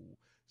cool.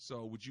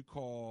 So would you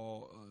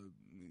call,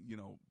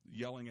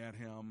 yelling at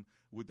him,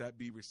 would that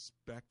be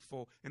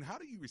respectful? And how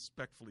do you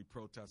respectfully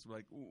protest?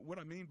 Like, what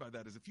I mean by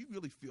that is if you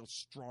really feel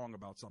strong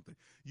about something,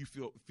 you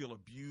feel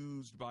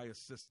abused by a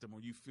system,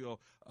 or you feel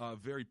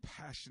very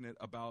passionate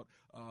about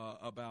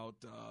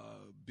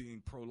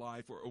being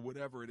pro-life or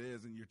whatever it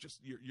is, and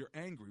you're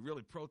angry.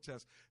 Really,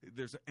 protest,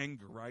 there's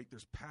anger, right?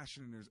 There's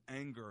passion and there's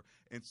anger.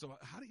 And so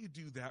how do you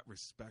do that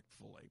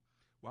respectfully?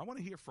 Well, I want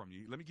to hear from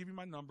you. Let me give you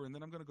my number, and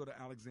then I'm going to go to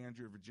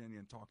Alexandria, Virginia,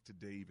 and talk to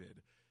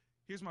David.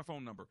 Here's my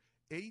phone number,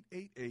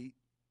 888-432-7434.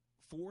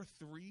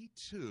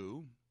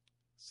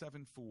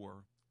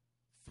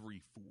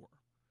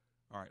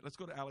 All right, let's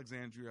go to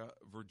Alexandria,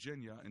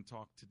 Virginia, and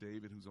talk to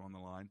David, who's on the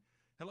line.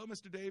 Hello,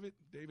 Mr. David.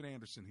 David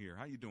Anderson here.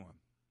 How you doing?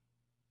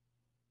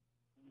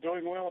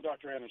 Doing well,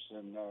 Dr.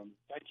 Anderson.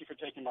 Thank you for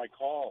taking my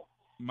call.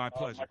 My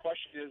pleasure. My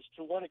question is,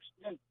 to what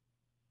extent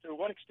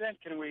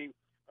can we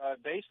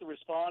base the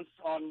response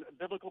on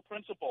biblical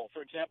principle?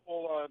 For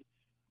example, on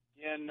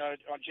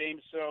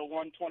James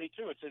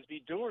 1:22, it says,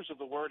 "Be doers of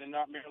the word and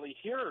not merely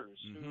hearers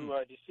who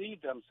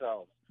deceive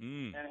themselves."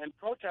 And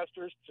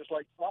protesters, just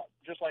like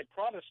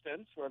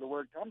Protestants, where the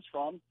word comes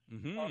from,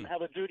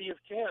 have a duty of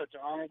care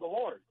to honor the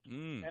Lord.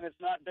 And it's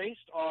not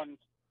based on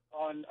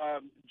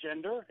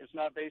gender. It's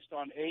not based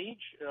on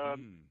age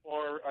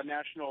or a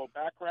national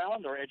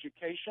background or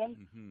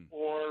education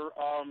or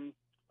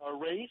a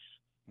race.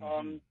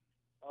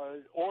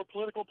 Or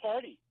political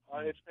party.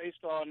 It's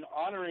based on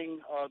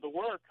honoring the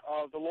work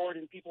of the Lord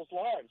in people's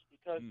lives,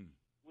 because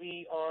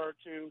we are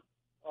to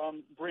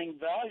bring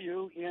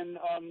value in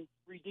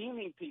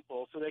redeeming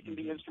people so they can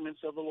be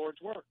instruments of the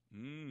Lord's work.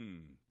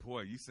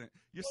 Boy,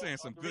 you're saying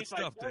some good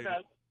stuff,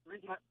 David.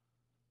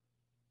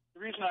 The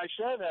reason I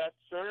share that,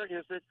 sir,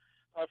 is that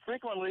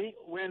frequently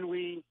when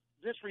we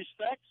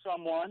disrespect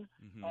someone,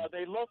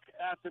 they look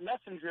at the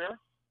messenger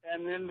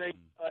and then they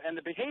and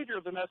the behavior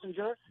of the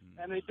messenger,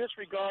 and they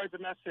disregard the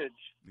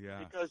message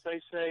because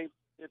they say,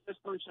 if this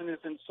person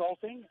is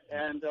insulting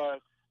and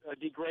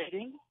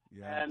degrading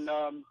and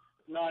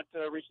not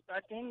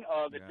respecting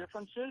the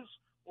differences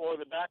or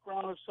the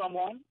background of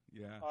someone,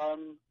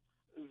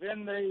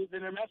 then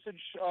their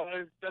message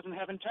doesn't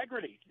have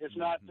integrity. It's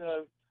not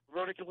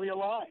vertically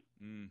aligned.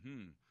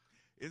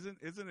 Isn't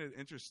it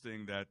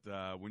interesting that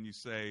when you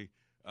say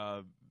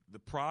the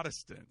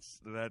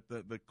Protestants, that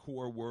the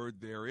core word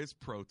there is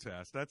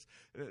protest?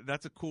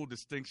 That's a cool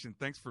distinction.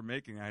 Thanks for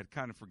making. I had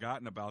kind of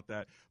forgotten about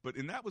that.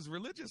 And that was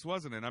religious,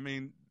 wasn't it? I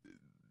mean,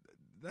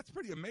 that's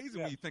pretty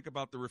amazing when you think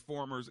about the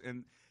reformers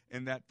and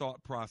that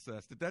thought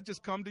process. Did that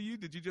just come to you?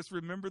 Did you just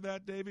remember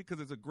that, David?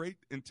 Because it's a great,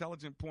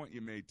 intelligent point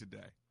you made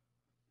today.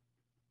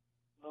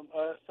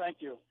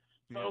 Thank you.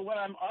 So when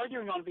I'm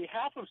arguing on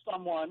behalf of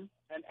someone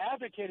and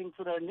advocating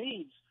for their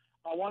needs,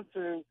 I want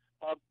to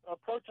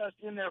protest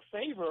in their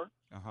favor.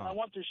 I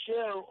want to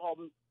share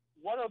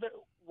what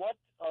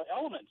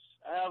elements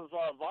have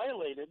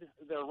violated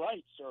their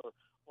rights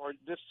or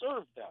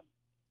disturbed them.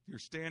 You're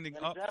standing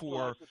An up example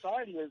for of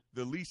society is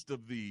the least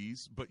of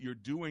these, but you're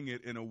doing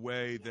it in a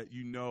way that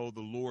you know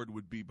the Lord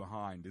would be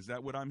behind. Is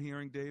that what I'm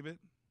hearing, David?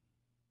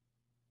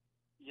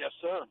 yes,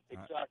 sir.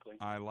 Exactly.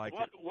 I like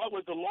it. What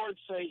would the Lord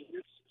say in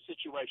this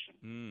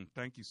situation?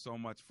 Thank you so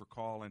much for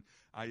calling.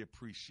 I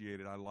appreciate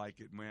it. I like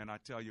it, man. I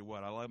tell you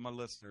what, I love my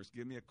listeners.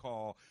 Give me a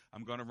call.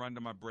 I'm going to run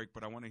to my break,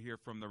 but I want to hear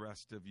from the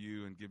rest of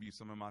you and give you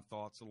some of my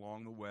thoughts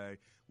along the way.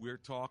 We're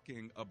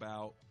talking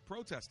about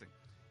protesting.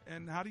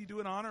 And how do you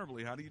do it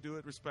honorably? How do you do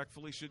it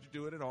respectfully? Should you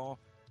do it at all?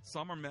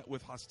 Some are met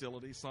with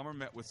hostility. Some are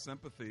met with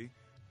sympathy.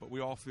 But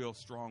we all feel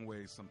strong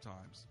ways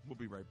sometimes. We'll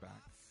be right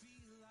back.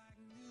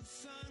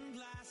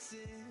 Sunglasses,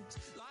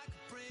 like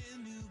a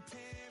brand new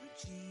pair of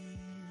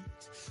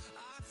jeans.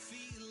 I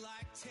feel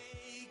like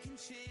taking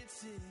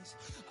chances.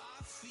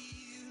 I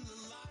feel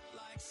a lot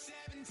like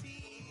 17.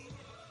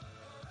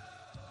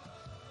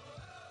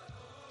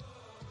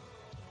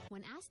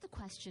 When asked the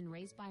question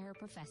raised by her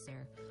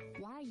professor,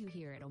 why are you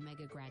here at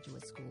Omega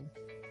Graduate School?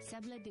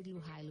 Sebla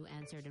Digluhailu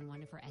answered in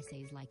one of her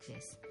essays like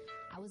this: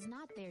 I was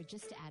not there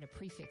just to add a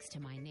prefix to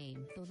my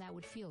name, though that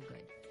would feel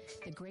good.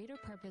 The greater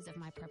purpose of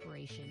my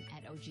preparation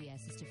at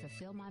OGS is to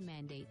fulfill my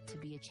mandate to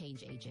be a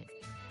change agent.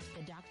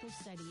 The doctoral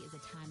study is a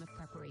time of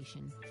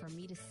preparation for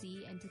me to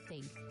see and to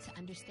think, to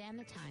understand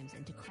the times,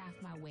 and to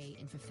craft my way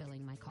in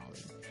fulfilling my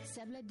calling.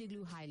 Sebla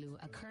Digluhailu,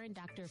 a current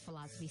Doctor of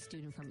Philosophy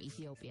student from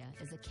Ethiopia,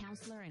 is a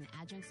counselor and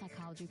adjunct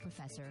psychology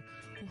professor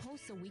who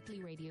hosts a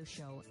weekly radio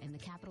show in the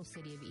capital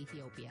city of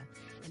Ethiopia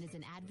and is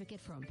an advocate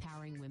for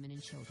empowering women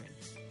and children.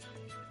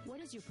 What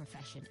is your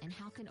profession, and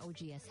how can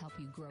OGS help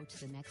you grow to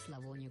the next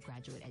level in your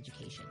graduate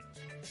education?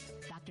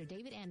 Dr.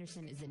 David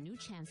Anderson is the new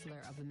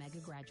chancellor of Omega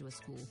Graduate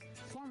School,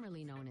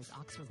 formerly known as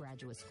Oxford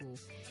Graduate School,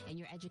 and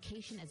your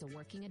education as a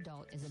working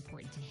adult is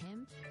important to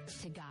him,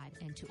 to God,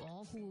 and to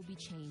all who will be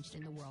changed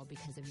in the world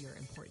because of your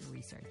important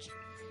research.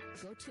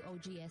 Go to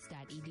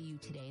ogs.edu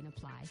today and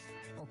apply,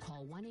 or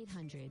call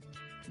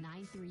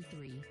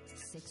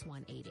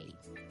 1-800-933-6188.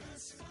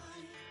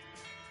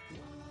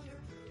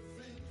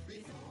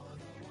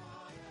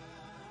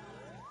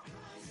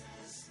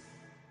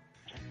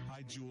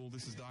 Hi, Jewel.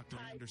 This is Dr.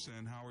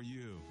 Anderson. How are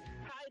you?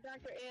 Hi,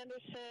 Dr.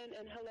 Anderson,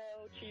 and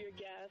hello to your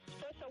guests.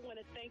 First, I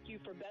want to thank you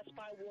for Best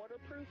Buy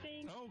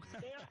waterproofing. Oh.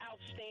 They're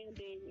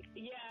outstanding.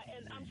 Yeah,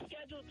 and I'm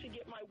scheduled to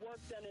get my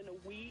work done in a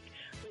week,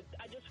 but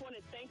I just want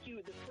to thank you.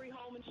 The free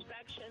home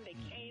inspection, they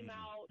came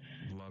out.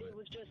 Love it. It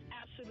was just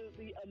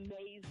absolutely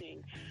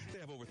amazing.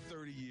 They have over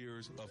 30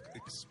 years of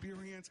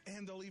experience,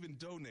 and they'll even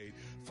donate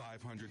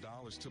 $500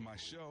 to my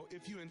show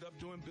if you end up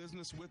doing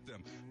business with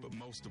them. But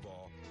most of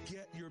all,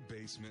 get your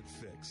basement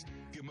fixed.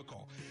 Give them a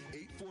call,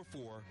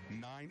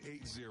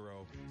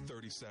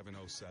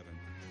 844-980-3707.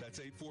 That's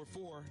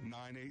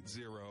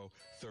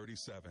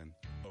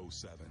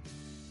 844-980-3707.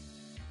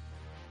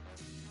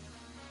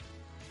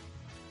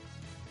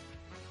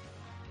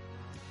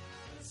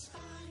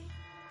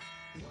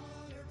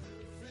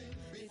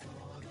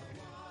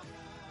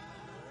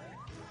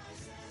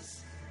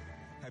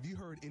 Have you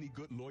heard any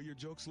good lawyer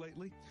jokes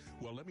lately?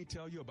 Well, let me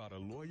tell you about a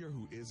lawyer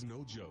who is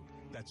no joke.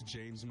 That's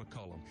James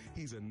McCullum.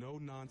 He's a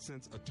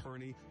no-nonsense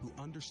attorney who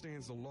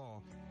understands the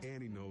law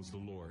and he knows the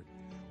Lord.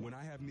 When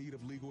I have need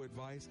of legal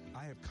advice,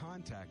 I have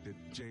contacted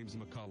James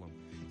McCullum.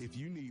 If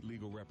you need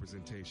legal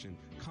representation,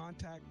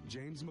 contact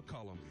James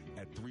McCullum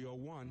at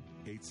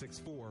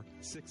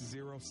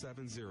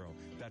 301-864-6070.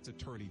 That's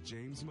attorney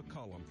James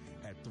McCullum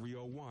at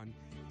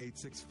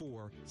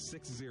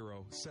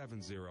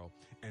 301-864-6070.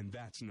 And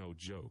that's no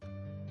joke.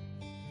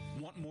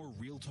 Want more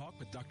Real Talk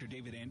with Dr.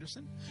 David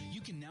Anderson? You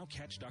can now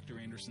catch Dr.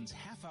 Anderson's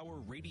half-hour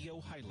radio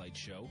highlight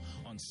show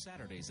on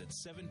Saturdays at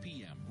 7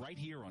 p.m. right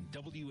here on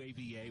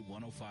WAVA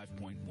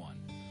 105.1.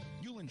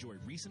 You'll enjoy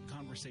recent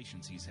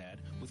conversations he's had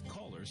with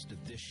callers to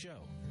this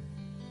show.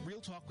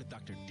 Real Talk with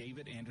Dr.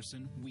 David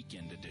Anderson,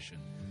 Weekend Edition.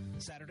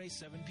 Saturday,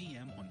 7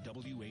 p.m. on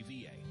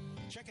WAVA.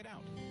 Check it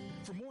out.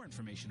 For more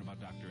information about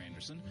Dr.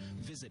 Anderson,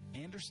 visit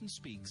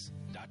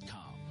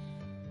AndersonSpeaks.com.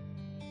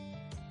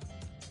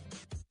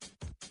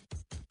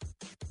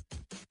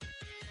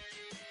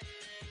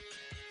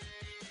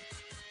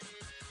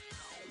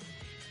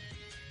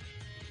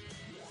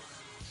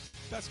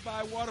 Best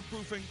Buy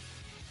Waterproofing.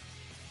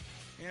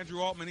 Andrew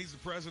Altman, he's the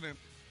president.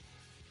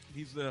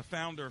 He's the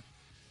founder.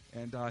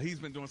 And he's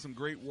been doing some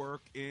great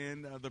work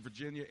in the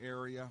Virginia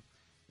area,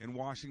 in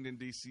Washington,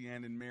 D.C.,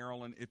 and in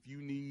Maryland. If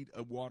you need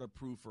a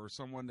waterproofer,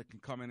 someone that can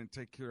come in and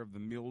take care of the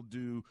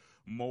mildew,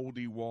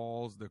 moldy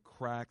walls, the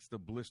cracks, the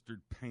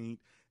blistered paint,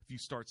 if you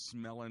start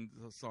smelling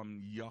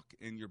some yuck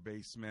in your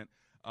basement,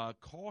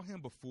 call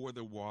him before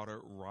the water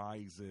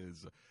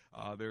rises.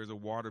 There's a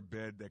water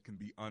bed that can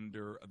be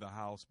under the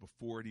house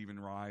before it even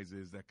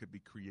rises that could be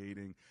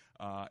creating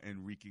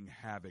and wreaking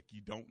havoc.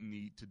 You don't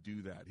need to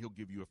do that. He'll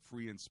give you a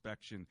free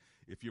inspection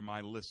if you're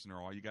my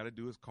listener. All you got to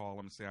do is call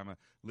him and say, I'm a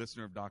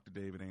listener of Dr.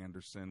 David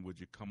Anderson. Would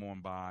you come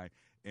on by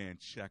and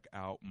check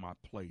out my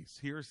place?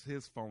 Here's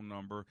his phone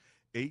number,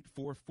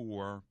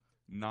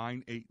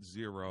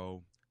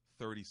 844-980-3707.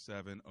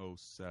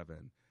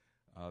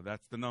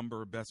 That's the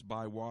number, Best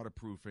Buy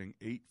Waterproofing,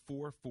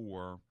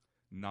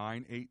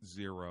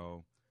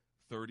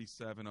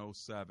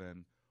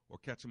 844-980-3707, or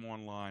catch them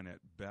online at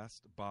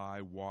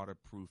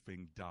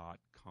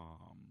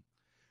bestbuywaterproofing.com.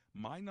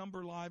 My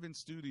number live in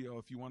studio,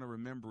 if you want to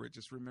remember it,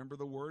 just remember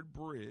the word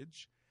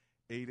bridge,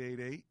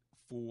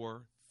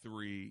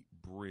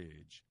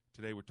 888-43-BRIDGE.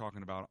 Today we're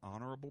talking about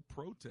honorable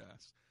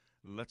protest.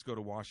 Let's go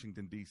to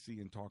Washington, D.C.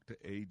 and talk to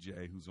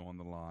A.J., who's on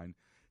the line.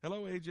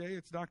 Hello, A.J.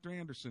 It's Dr.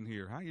 Anderson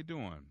here. How you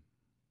doing?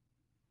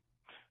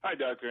 Hi,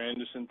 Dr.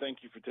 Anderson.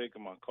 Thank you for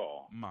taking my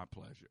call. My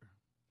pleasure.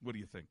 What are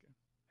you thinking?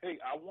 Hey,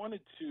 I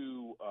wanted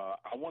to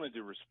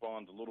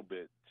respond a little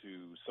bit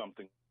to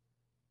something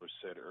was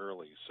said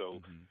early.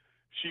 So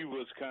she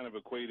was kind of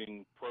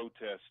equating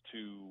protest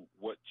to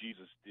what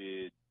Jesus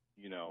did,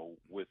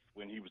 with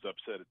when he was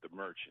upset at the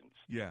merchants.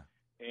 Yeah.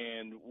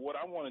 And what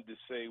I wanted to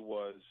say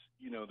was,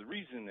 the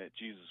reason that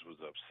Jesus was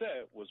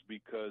upset was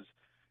because,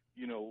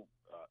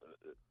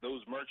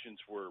 those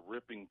merchants were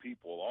ripping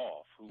people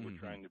off who were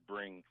trying to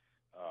bring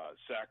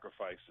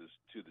sacrifices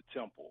to the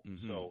temple.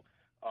 So,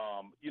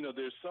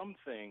 there's some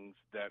things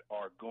that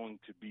are going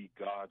to be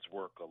God's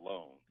work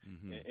alone.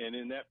 And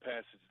in that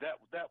passage,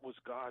 that was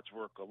God's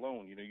work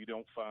alone. You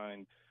don't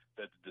find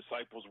that the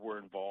disciples were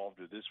involved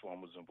or this one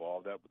was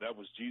involved. That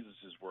was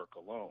Jesus's work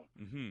alone.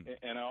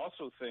 And I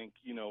also think,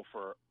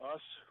 for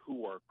us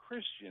who are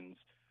Christians,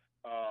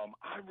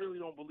 I really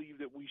don't believe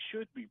that we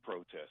should be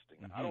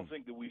protesting. I don't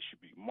think that we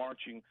should be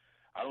marching.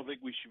 I don't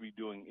think we should be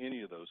doing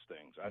any of those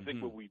things. I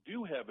think what we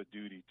do have a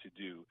duty to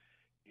do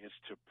is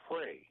to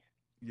pray.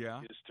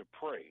 Yeah. Is to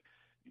pray.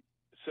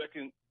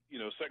 Second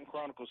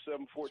Chronicles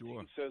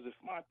 7:14 says, if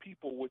my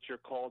people, which are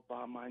called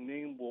by my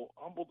name, will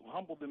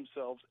humble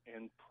themselves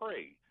and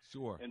pray.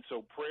 Sure. And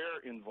so prayer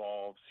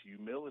involves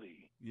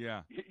humility.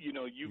 Yeah.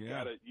 You've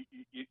got to,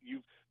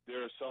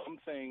 there are some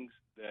things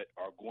that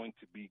are going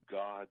to be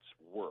God's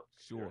work.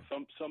 Sure.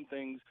 Some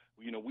things,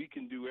 we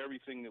can do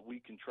everything that we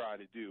can try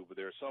to do, but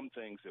there are some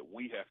things that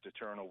we have to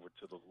turn over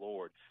to the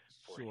Lord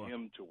for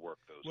him to work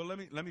those. Well,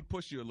 let me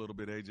push you a little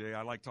bit, AJ.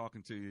 I like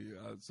talking to you.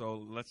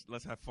 So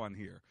let's have fun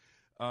here.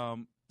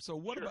 So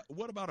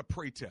what about a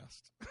pray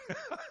test?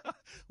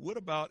 What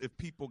about if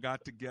people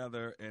got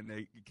together and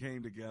they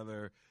came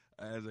together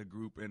as a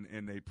group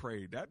and they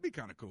prayed? That'd be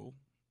kind of cool.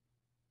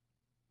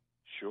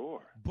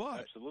 Sure.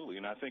 Absolutely.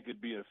 And I think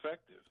it'd be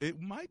effective.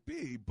 It might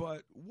be,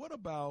 but what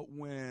about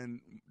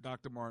when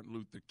Dr. Martin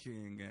Luther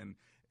King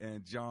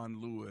and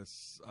John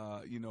Lewis,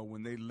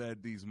 when they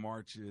led these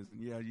marches, and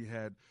you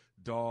had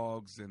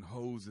dogs and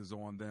hoses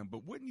on them,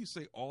 but wouldn't you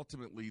say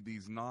ultimately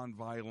these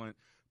nonviolent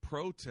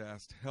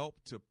protests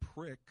helped to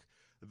prick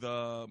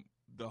the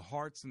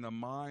hearts and the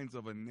minds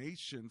of a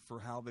nation for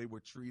how they were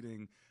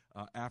treating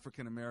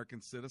African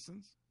American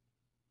citizens?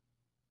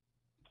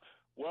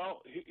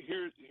 Well,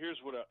 here's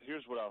what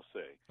I'll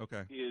say.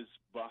 Okay. Is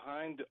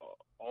behind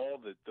all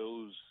that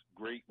those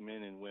great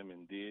men and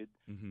women did,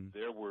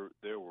 there were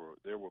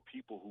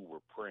people who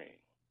were praying.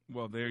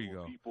 Well, there you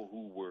go. People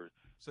who were.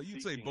 So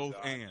you'd say both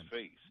God's and.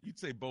 Face. You'd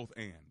say both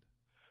and.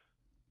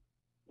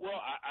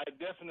 Well, I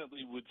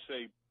definitely would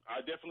say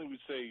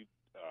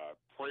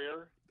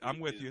prayer. I'm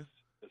with you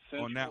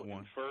on that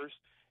one first.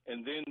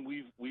 And then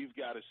we've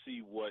got to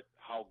see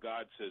how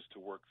God says to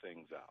work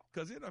things out.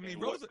 Because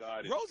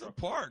Rosa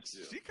Parks,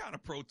 she kind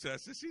of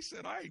protested. She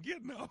said, "I ain't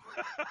getting up."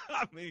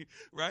 I mean,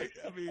 right?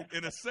 I mean,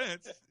 in a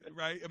sense,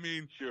 right? I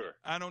mean, sure.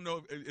 I don't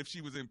know if she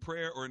was in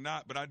prayer or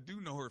not, but I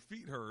do know her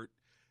feet hurt,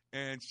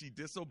 and she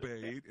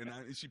disobeyed.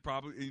 And she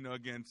probably,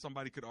 again,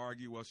 somebody could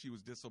argue, well, she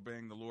was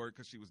disobeying the Lord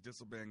because she was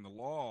disobeying the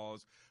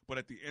laws. But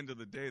at the end of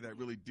the day, that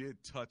really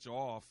did touch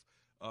off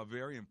a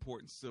very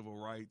important civil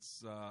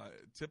rights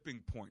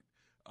tipping point.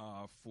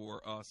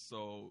 For us,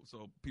 so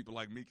people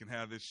like me can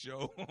have this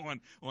show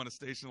on a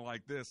station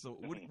like this. So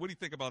what do you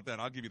think about that?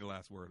 I'll give you the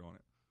last word on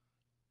it.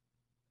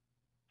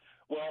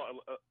 Well,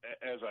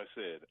 as I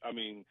said, I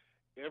mean,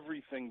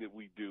 everything that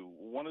we do,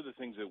 one of the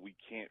things that we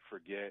can't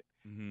forget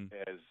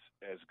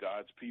as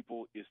God's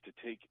people is to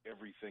take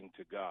everything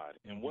to God.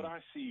 And what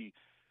I see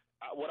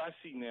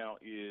now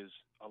is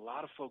a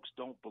lot of folks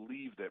don't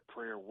believe that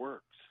prayer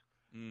works.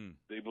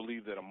 They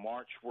believe that a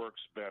march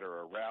works better,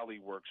 a rally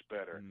works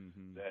better,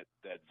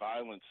 that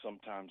violence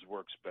sometimes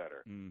works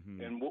better.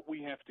 And what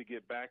we have to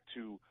get back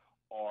to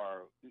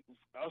are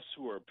us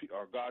who are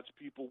God's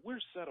people.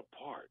 We're set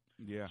apart.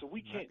 Yeah. So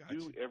we can't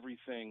do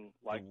everything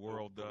like the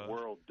world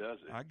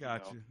does it. I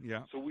got you.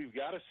 Yeah. So we've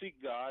got to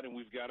seek God, and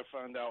we've got to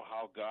find out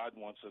how God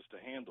wants us to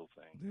handle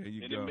things. There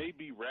you and go. It may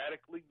be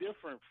radically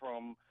different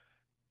from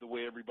the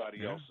way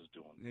everybody else is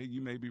doing. Yeah,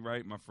 you may be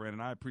right, my friend,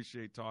 and I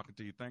appreciate talking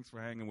to you. Thanks for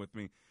hanging with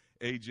me.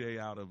 AJ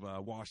out of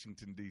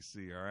Washington,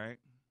 D.C., all right?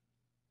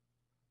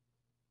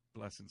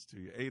 Blessings to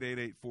you.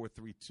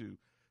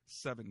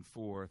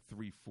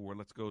 888-432-7434.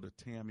 Let's go to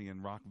Tammy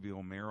in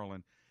Rockville,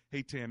 Maryland.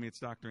 Hey, Tammy,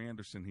 it's Dr.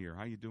 Anderson here.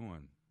 How you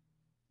doing?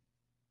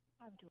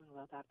 I'm doing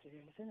well, Dr.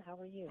 Anderson. How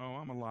are you? Oh,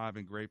 I'm alive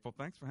and grateful.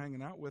 Thanks for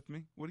hanging out with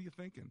me. What are you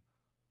thinking?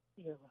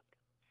 You're welcome.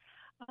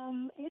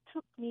 It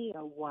took me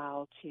a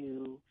while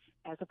to,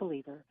 as a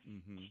believer,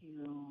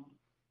 to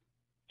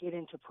get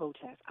into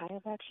protest. I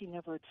have actually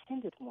never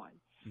attended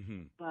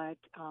one, but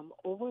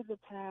over the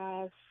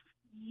past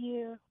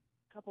year,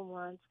 couple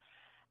months,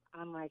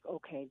 I'm like,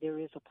 okay, there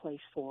is a place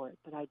for it.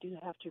 But I do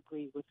have to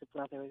agree with the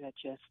brother that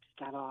just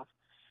got off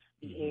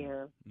the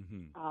air.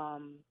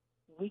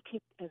 We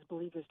could, as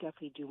believers,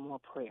 definitely do more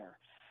prayer.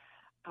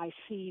 I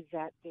see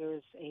that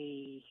it's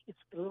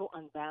a little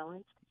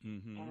unbalanced,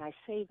 and I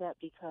say that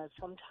because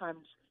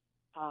sometimes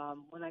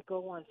when I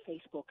go on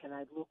Facebook and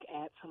I look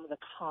at some of the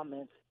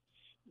comments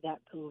that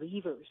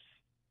believers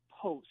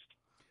post,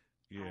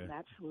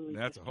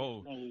 that's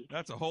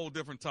a whole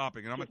different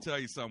topic, and I'm gonna tell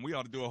you something. We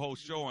ought to do a whole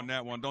show on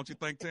that one, don't you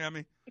think,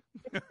 Tammy?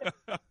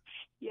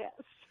 Yes.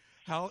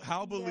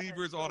 How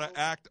believers ought to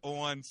act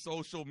on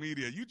social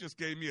media. You just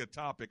gave me a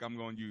topic I'm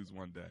going to use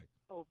one day.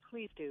 Oh,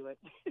 please do it.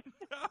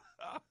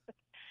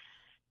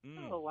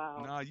 Oh,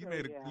 wow. No, you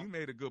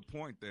made a good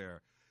point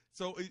there.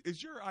 So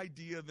is your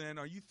idea then,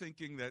 are you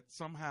thinking that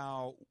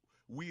somehow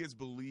we as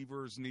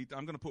believers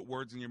I'm going to put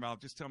words in your mouth.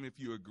 Just tell me if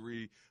you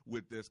agree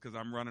with this, because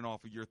I'm running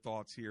off of your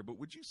thoughts here. But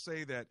would you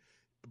say that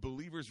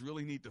believers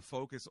really need to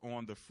focus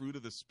on the fruit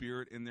of the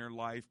Spirit in their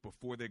life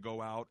before they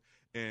go out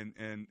and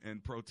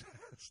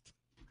protest?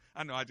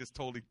 I know I just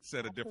totally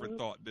said a different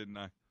thought, didn't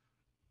I?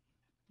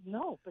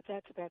 No, but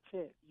that's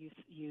it.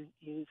 You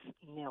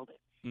nailed it.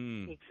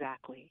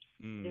 Exactly.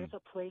 There's a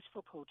place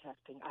for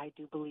protesting. I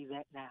do believe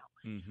that now.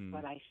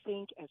 But I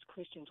think as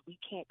Christians, we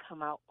can't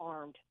come out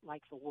armed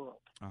like the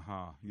world.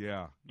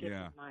 Yeah.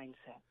 Different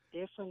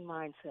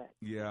mindset.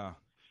 Yeah.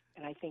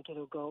 And I think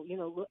it'll go,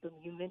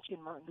 you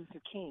mentioned Martin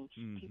Luther King.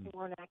 People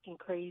weren't acting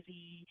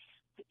crazy.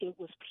 It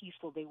was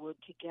peaceful. They were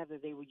together.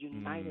 They were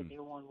united. They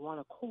were on one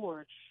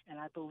accord. And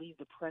I believe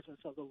the presence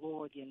of the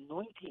Lord, the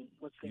anointing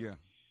was there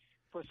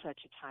for such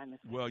a time as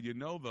this. Well,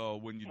 though,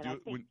 when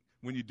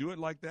you do it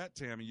like that,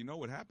 Tammy, you know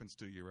what happens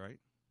to you, right?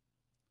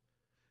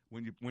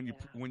 When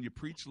you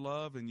preach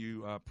love and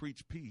you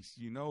preach peace,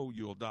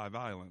 you'll die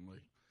violently.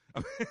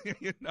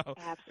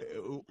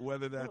 Absolutely.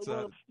 Whether that's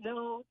right.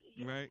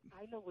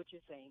 I know what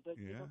you're saying, but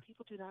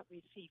people do not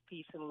receive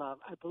peace and love.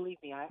 Believe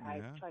me,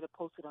 I try to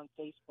post it on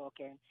Facebook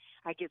and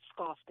I get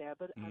scoffed at,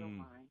 but I don't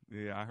mind.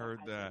 Yeah, I heard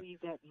that. I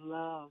believe that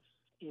love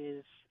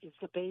is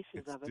the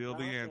basis of it. Still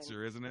the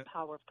answer, isn't it? The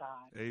power of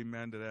God.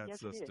 Amen to that,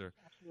 yes, sister.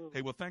 Absolutely.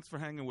 Hey, well, thanks for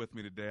hanging with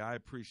me today. I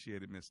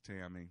appreciate it, Miss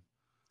Tammy.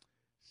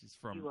 She's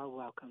from. You are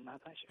welcome. My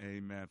pleasure.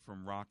 Amen.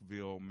 From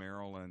Rockville,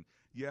 Maryland.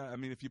 Yeah, I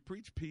mean, if you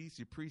preach peace,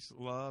 you preach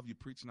love, you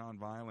preach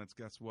nonviolence,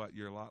 guess what?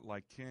 You're a lot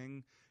like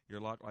King. You're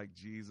a lot like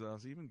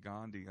Jesus, even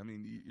Gandhi. I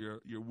mean,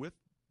 you're with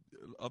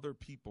other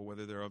people,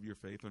 whether they're of your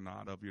faith or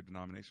not, of your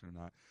denomination or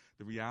not.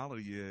 The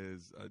reality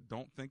is,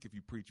 don't think if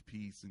you preach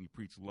peace and you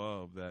preach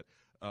love that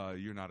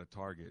you're not a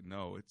target.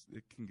 No,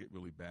 it can get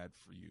really bad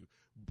for you.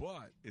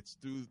 But it's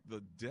through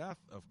the death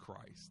of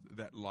Christ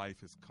that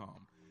life has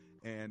come.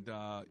 And,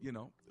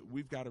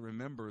 we've got to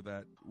remember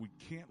that we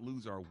can't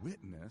lose our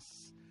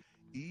witness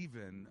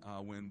even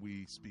when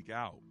we speak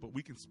out. But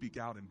we can speak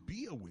out and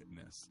be a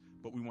witness,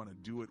 but we want to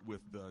do it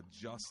with the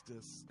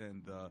justice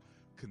and the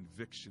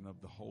conviction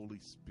of the Holy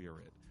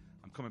Spirit.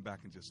 I'm coming back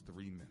in just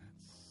 3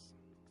 minutes.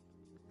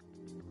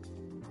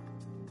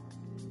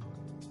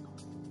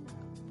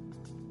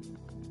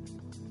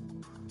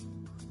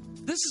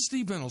 This is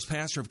Steve Reynolds,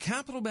 pastor of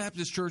Capital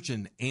Baptist Church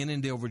in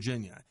Annandale,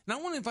 Virginia. And I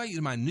want to invite you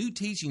to my new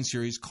teaching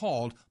series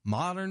called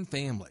Modern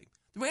Family.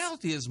 The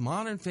reality is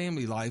modern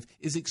family life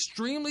is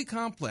extremely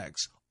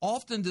complex,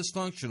 often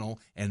dysfunctional,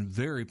 and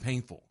very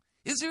painful.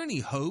 Is there any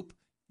hope?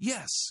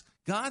 Yes.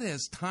 God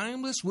has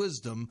timeless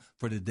wisdom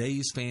for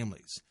today's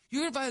families.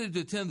 You're invited to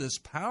attend this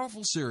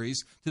powerful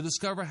series to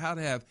discover how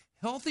to have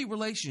healthy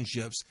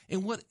relationships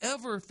in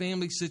whatever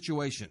family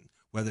situation,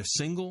 whether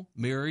single,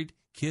 married,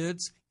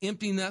 kids,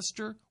 empty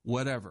nester,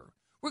 whatever.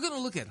 We're going to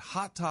look at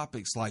hot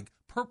topics like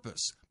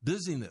purpose,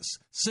 busyness,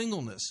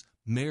 singleness,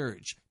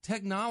 marriage,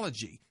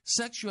 technology,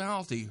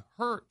 sexuality,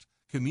 hurt,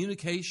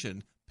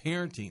 communication,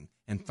 parenting,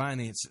 and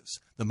finances.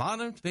 The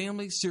Modern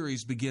Family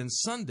series begins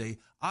Sunday,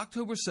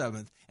 October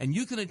 7th, and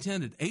you can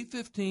attend at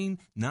 8:15,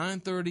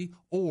 9:30,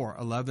 or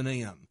 11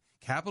 a.m.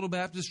 Capital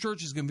Baptist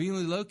Church is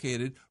conveniently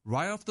located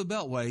right off the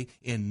Beltway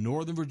in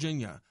Northern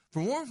Virginia. For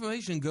more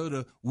information, go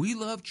to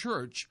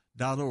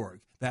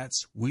welovechurch.org.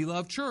 That's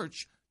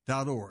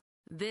welovechurch.org.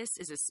 This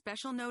is a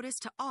special notice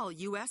to all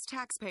U.S.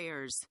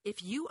 taxpayers.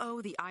 If you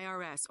owe the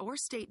IRS or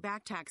state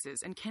back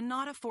taxes and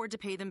cannot afford to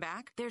pay them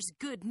back, there's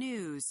good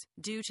news.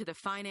 Due to the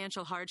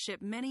financial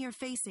hardship many are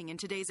facing in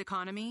today's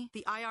economy,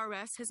 the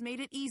IRS has made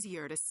it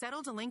easier to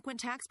settle delinquent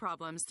tax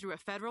problems through a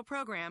federal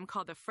program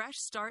called the Fresh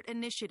Start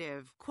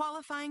Initiative.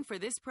 Qualifying for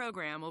this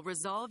program will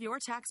resolve your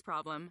tax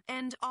problem,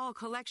 end all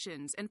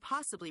collections, and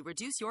possibly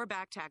reduce your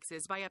back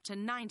taxes by up to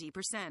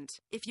 90%.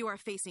 If you are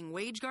facing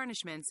wage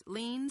garnishments,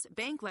 liens,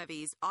 bank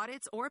levies, audits,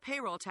 benefits, or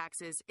payroll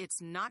taxes,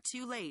 it's not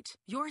too late.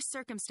 Your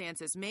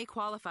circumstances may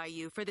qualify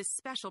you for this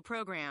special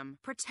program,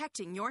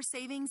 protecting your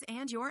savings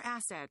and your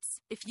assets.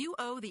 If you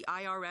owe the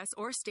IRS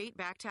or state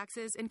back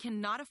taxes and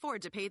cannot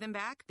afford to pay them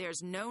back,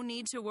 there's no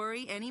need to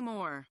worry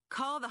anymore.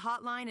 Call the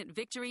hotline at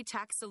Victory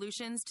Tax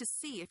Solutions to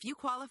see if you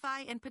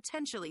qualify and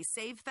potentially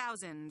save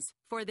thousands.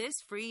 For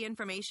this free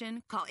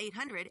information, call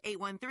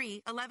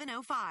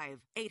 800-813-1105.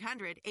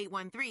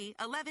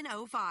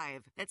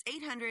 800-813-1105. That's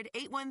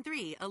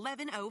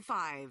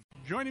 800-813-1105.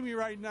 Joining me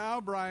right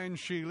now, Brian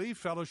Sheely,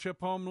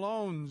 Fellowship Home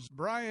Loans.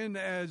 Brian,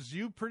 as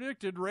you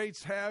predicted,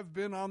 rates have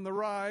been on the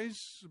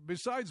rise.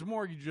 Besides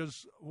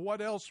mortgages,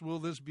 what else will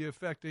this be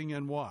affecting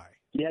and why?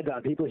 Yeah,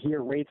 Don, people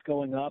hear rates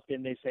going up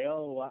and they say,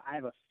 oh, I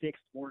have a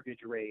fixed mortgage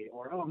rate,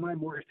 or, oh, my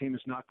mortgage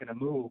payment's not going to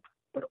move.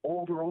 But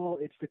overall,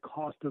 it's the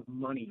cost of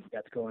money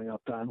that's going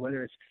up, Don,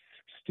 whether it's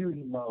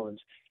student loans,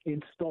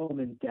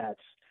 installment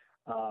debts,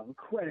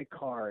 credit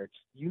cards,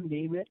 you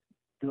name it,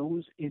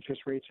 those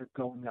interest rates are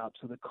going up.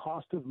 So the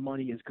cost of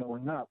money is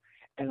going up.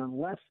 And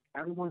unless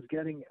everyone's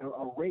getting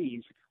a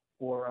raise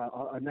or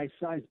a nice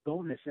sized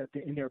bonus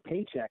in their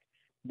paycheck,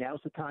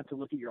 now's the time to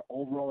look at your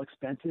overall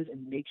expenses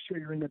and make sure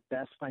you're in the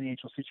best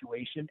financial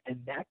situation.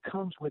 And that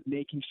comes with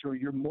making sure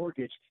your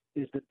mortgage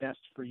is the best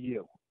for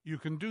you. You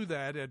can do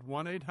that at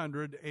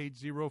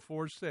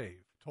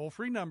 1-800-804-SAVE.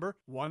 Toll-free number,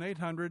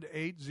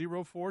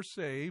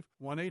 1-800-804-SAVE,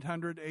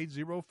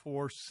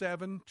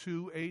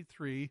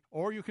 1-800-804-7283,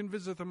 or you can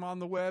visit them on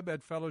the web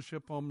at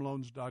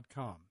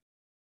fellowshiphomeloans.com.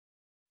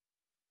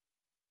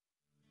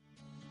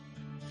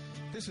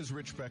 This is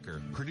Rich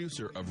Becker,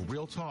 producer of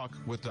Real Talk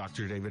with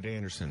Dr. David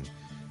Anderson.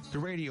 The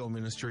radio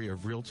ministry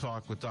of Real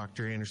Talk with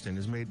Dr. Anderson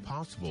is made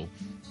possible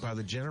by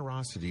the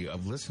generosity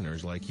of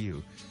listeners like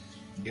you.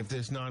 If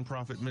this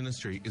nonprofit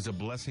ministry is a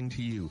blessing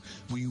to you,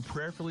 will you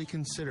prayerfully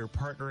consider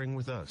partnering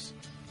with us?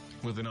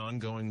 With an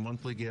ongoing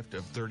monthly gift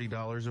of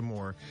 $30 or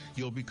more,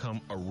 you'll become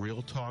a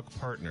Real Talk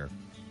partner.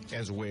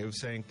 As a way of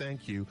saying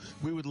thank you,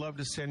 we would love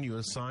to send you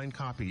a signed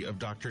copy of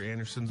Dr.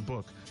 Anderson's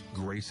book,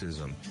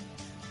 Gracism.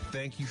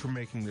 Thank you for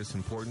making this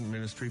important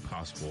ministry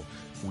possible.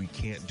 We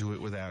can't do it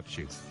without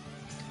you.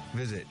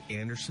 Visit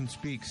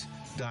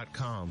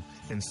AndersonSpeaks.com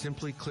and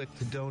simply click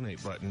the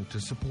donate button to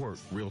support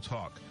Real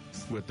Talk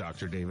with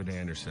Dr. David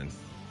Anderson.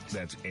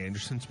 That's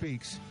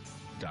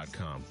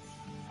AndersonSpeaks.com.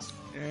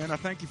 And I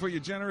thank you for your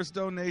generous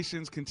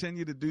donations.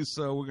 Continue to do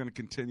so. We're going to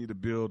continue to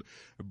build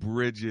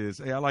bridges.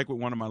 Hey, I like what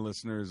one of my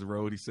listeners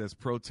wrote. He says,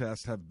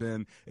 protests have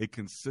been a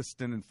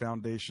consistent and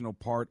foundational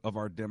part of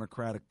our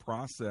democratic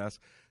process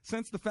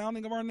since the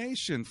founding of our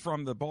nation,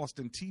 from the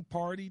Boston Tea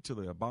Party to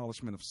the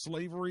abolishment of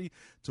slavery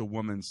to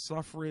women's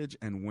suffrage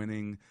and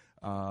winning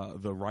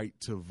the right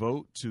to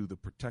vote, to the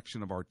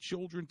protection of our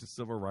children, to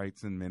civil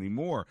rights, and many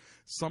more.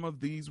 Some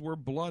of these were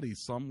bloody.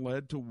 Some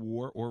led to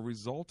war or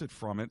resulted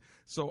from it.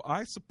 So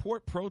I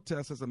support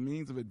protests as a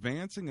means of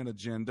advancing an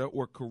agenda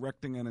or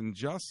correcting an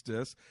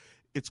injustice.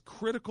 It's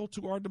critical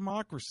to our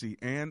democracy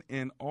and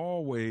in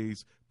all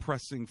ways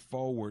pressing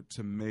forward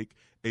to make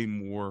a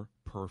more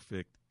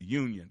perfect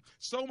union.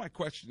 So my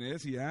question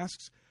is, he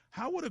asks,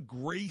 how would a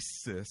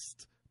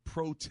gracist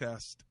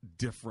protest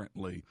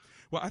differently?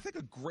 Well, I think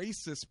a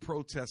gracist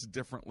protests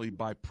differently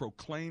by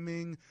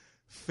proclaiming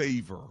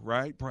favor,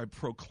 right? By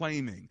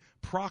proclaiming,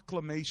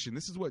 proclamation.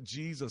 This is what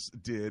Jesus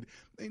did.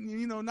 And,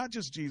 you know, not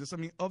just Jesus. I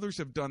mean, others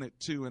have done it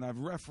too. And I've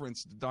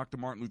referenced Dr.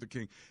 Martin Luther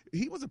King.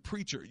 He was a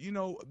preacher. You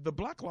know, the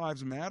Black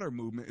Lives Matter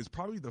movement is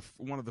probably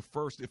one of the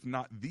first, if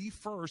not the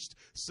first,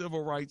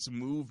 civil rights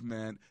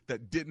movement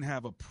that didn't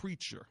have a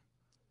preacher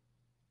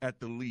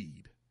at the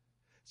lead.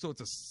 So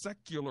it's a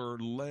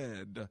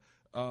secular-led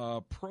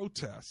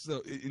protest.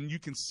 So, and you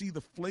can see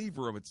the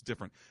flavor of it's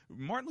different.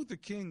 Martin Luther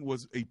King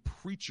was a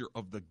preacher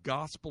of the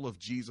gospel of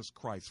Jesus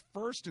Christ,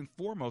 first and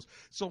foremost.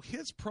 So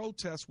his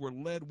protests were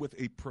led with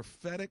a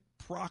prophetic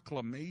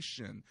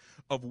proclamation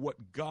of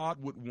what God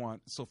would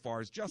want so far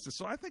as justice.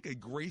 So I think a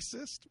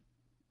gracist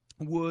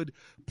would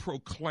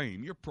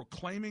proclaim. You're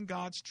proclaiming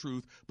God's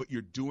truth, but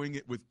you're doing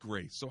it with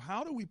grace. So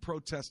how do we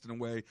protest in a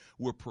way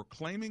we're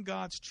proclaiming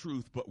God's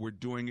truth, but we're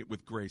doing it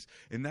with grace?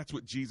 And that's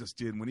what Jesus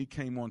did when he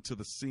came onto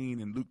the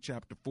scene in Luke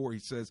chapter 4. He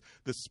says,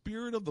 the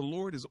Spirit of the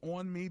Lord is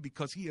on me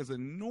because he has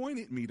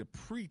anointed me to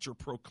preach or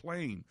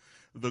proclaim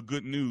the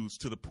good news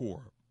to the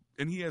poor.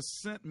 And he has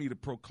sent me to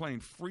proclaim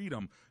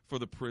freedom for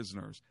the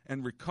prisoners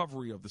and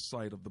recovery of the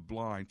sight of the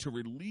blind, to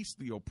release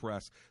the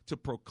oppressed, to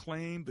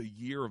proclaim the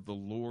year of the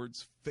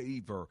Lord's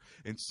favor.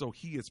 And so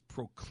he is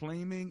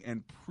proclaiming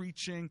and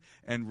preaching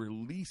and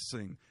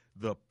releasing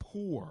the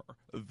poor,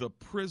 the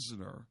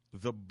prisoner,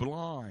 the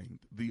blind,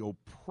 the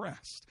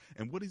oppressed.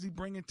 And what is he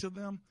bringing to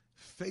them?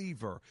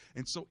 Favor.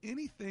 And so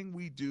anything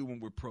we do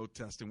when we're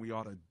protesting, we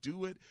ought to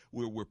do it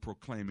where we're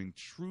proclaiming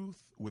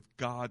truth with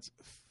God's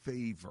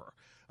favor.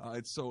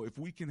 And so if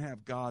we can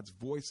have God's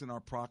voice in our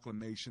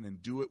proclamation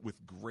and do it with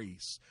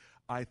grace,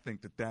 I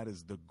think that that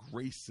is the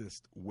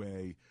gracest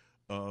way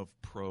of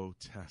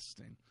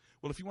protesting.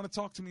 Well, if you want to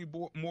talk to me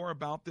more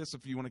about this,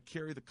 if you want to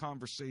carry the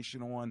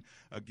conversation on,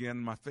 again,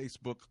 my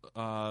Facebook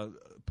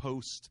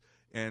post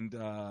and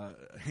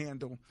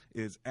handle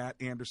is at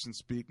Anderson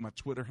Speak. My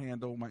Twitter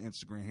handle, my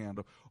Instagram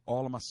handle,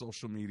 all of my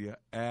social media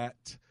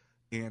at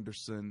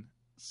Anderson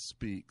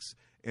Speaks.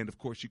 And, of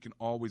course, you can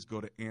always go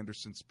to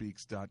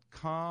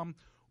AndersonSpeaks.com,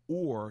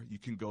 or you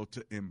can go to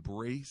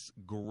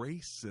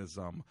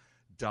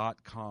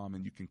EmbraceGracism.com,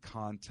 and you can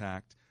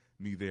contact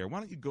me there. Why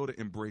don't you go to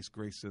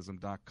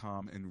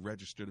EmbraceGracism.com and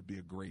register to be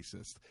a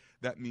gracist?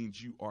 That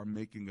means you are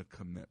making a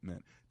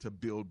commitment to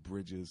build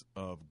bridges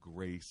of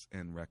grace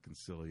and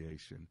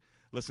reconciliation.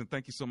 Listen,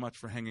 thank you so much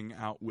for hanging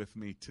out with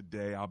me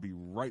today. I'll be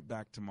right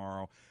back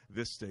tomorrow,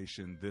 this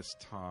station, this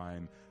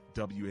time,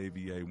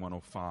 WAVA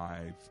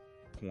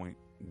 105.1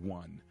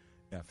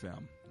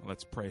 FM.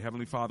 Let's pray.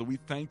 Heavenly Father, we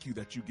thank you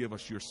that you give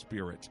us your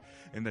spirit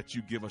and that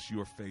you give us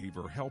your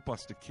favor. Help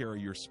us to carry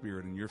your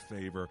spirit and your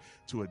favor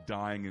to a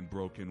dying and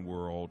broken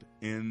world.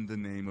 In the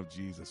name of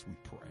Jesus, we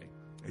pray.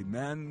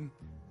 Amen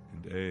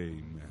and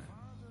amen.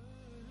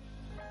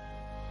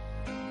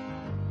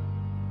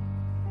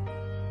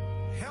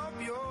 Help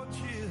your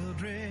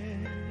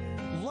children.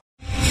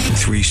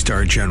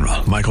 3-star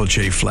General Michael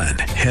J. Flynn,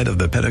 head of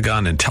the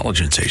Pentagon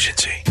Intelligence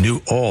Agency,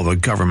 knew all the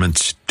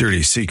government's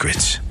dirty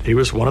secrets. He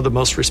was one of the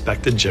most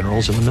respected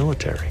generals in the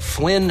military.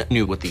 Flynn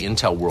knew what the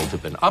intel world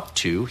had been up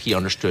to. He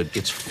understood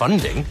its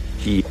funding.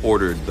 He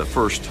ordered the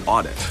first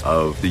audit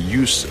of the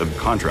use of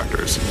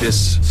contractors.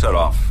 This set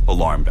off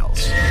alarm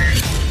bells.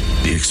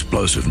 The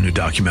explosive new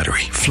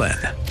documentary, Flynn,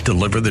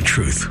 Deliver the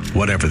Truth,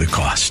 Whatever the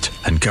Cost,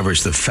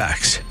 uncovers the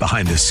facts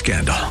behind this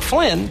scandal.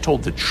 Flynn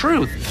told the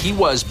truth. He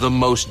was the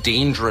most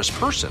dangerous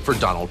person for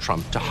Donald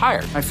Trump to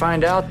hire. I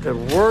find out the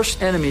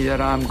worst enemy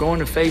that I'm going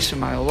to face in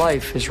my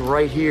life is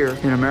right here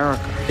in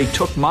America. They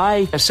took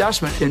my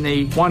assessment and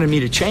they wanted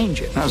me to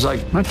change it. And I was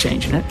like, I'm not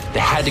changing it. They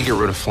had to get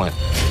rid of Flynn.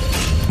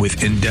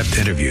 With in-depth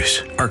interviews,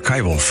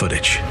 archival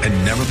footage,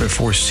 and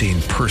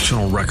never-before-seen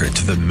personal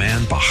records of the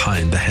man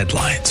behind the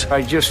headlines.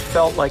 I just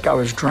felt like I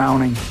was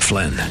drowning.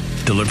 Flynn,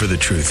 Deliver the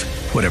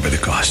Truth, Whatever the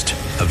Cost.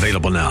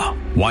 Available now.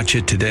 Watch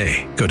it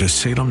today. Go to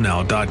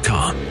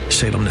salemnow.com.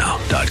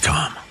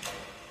 salemnow.com.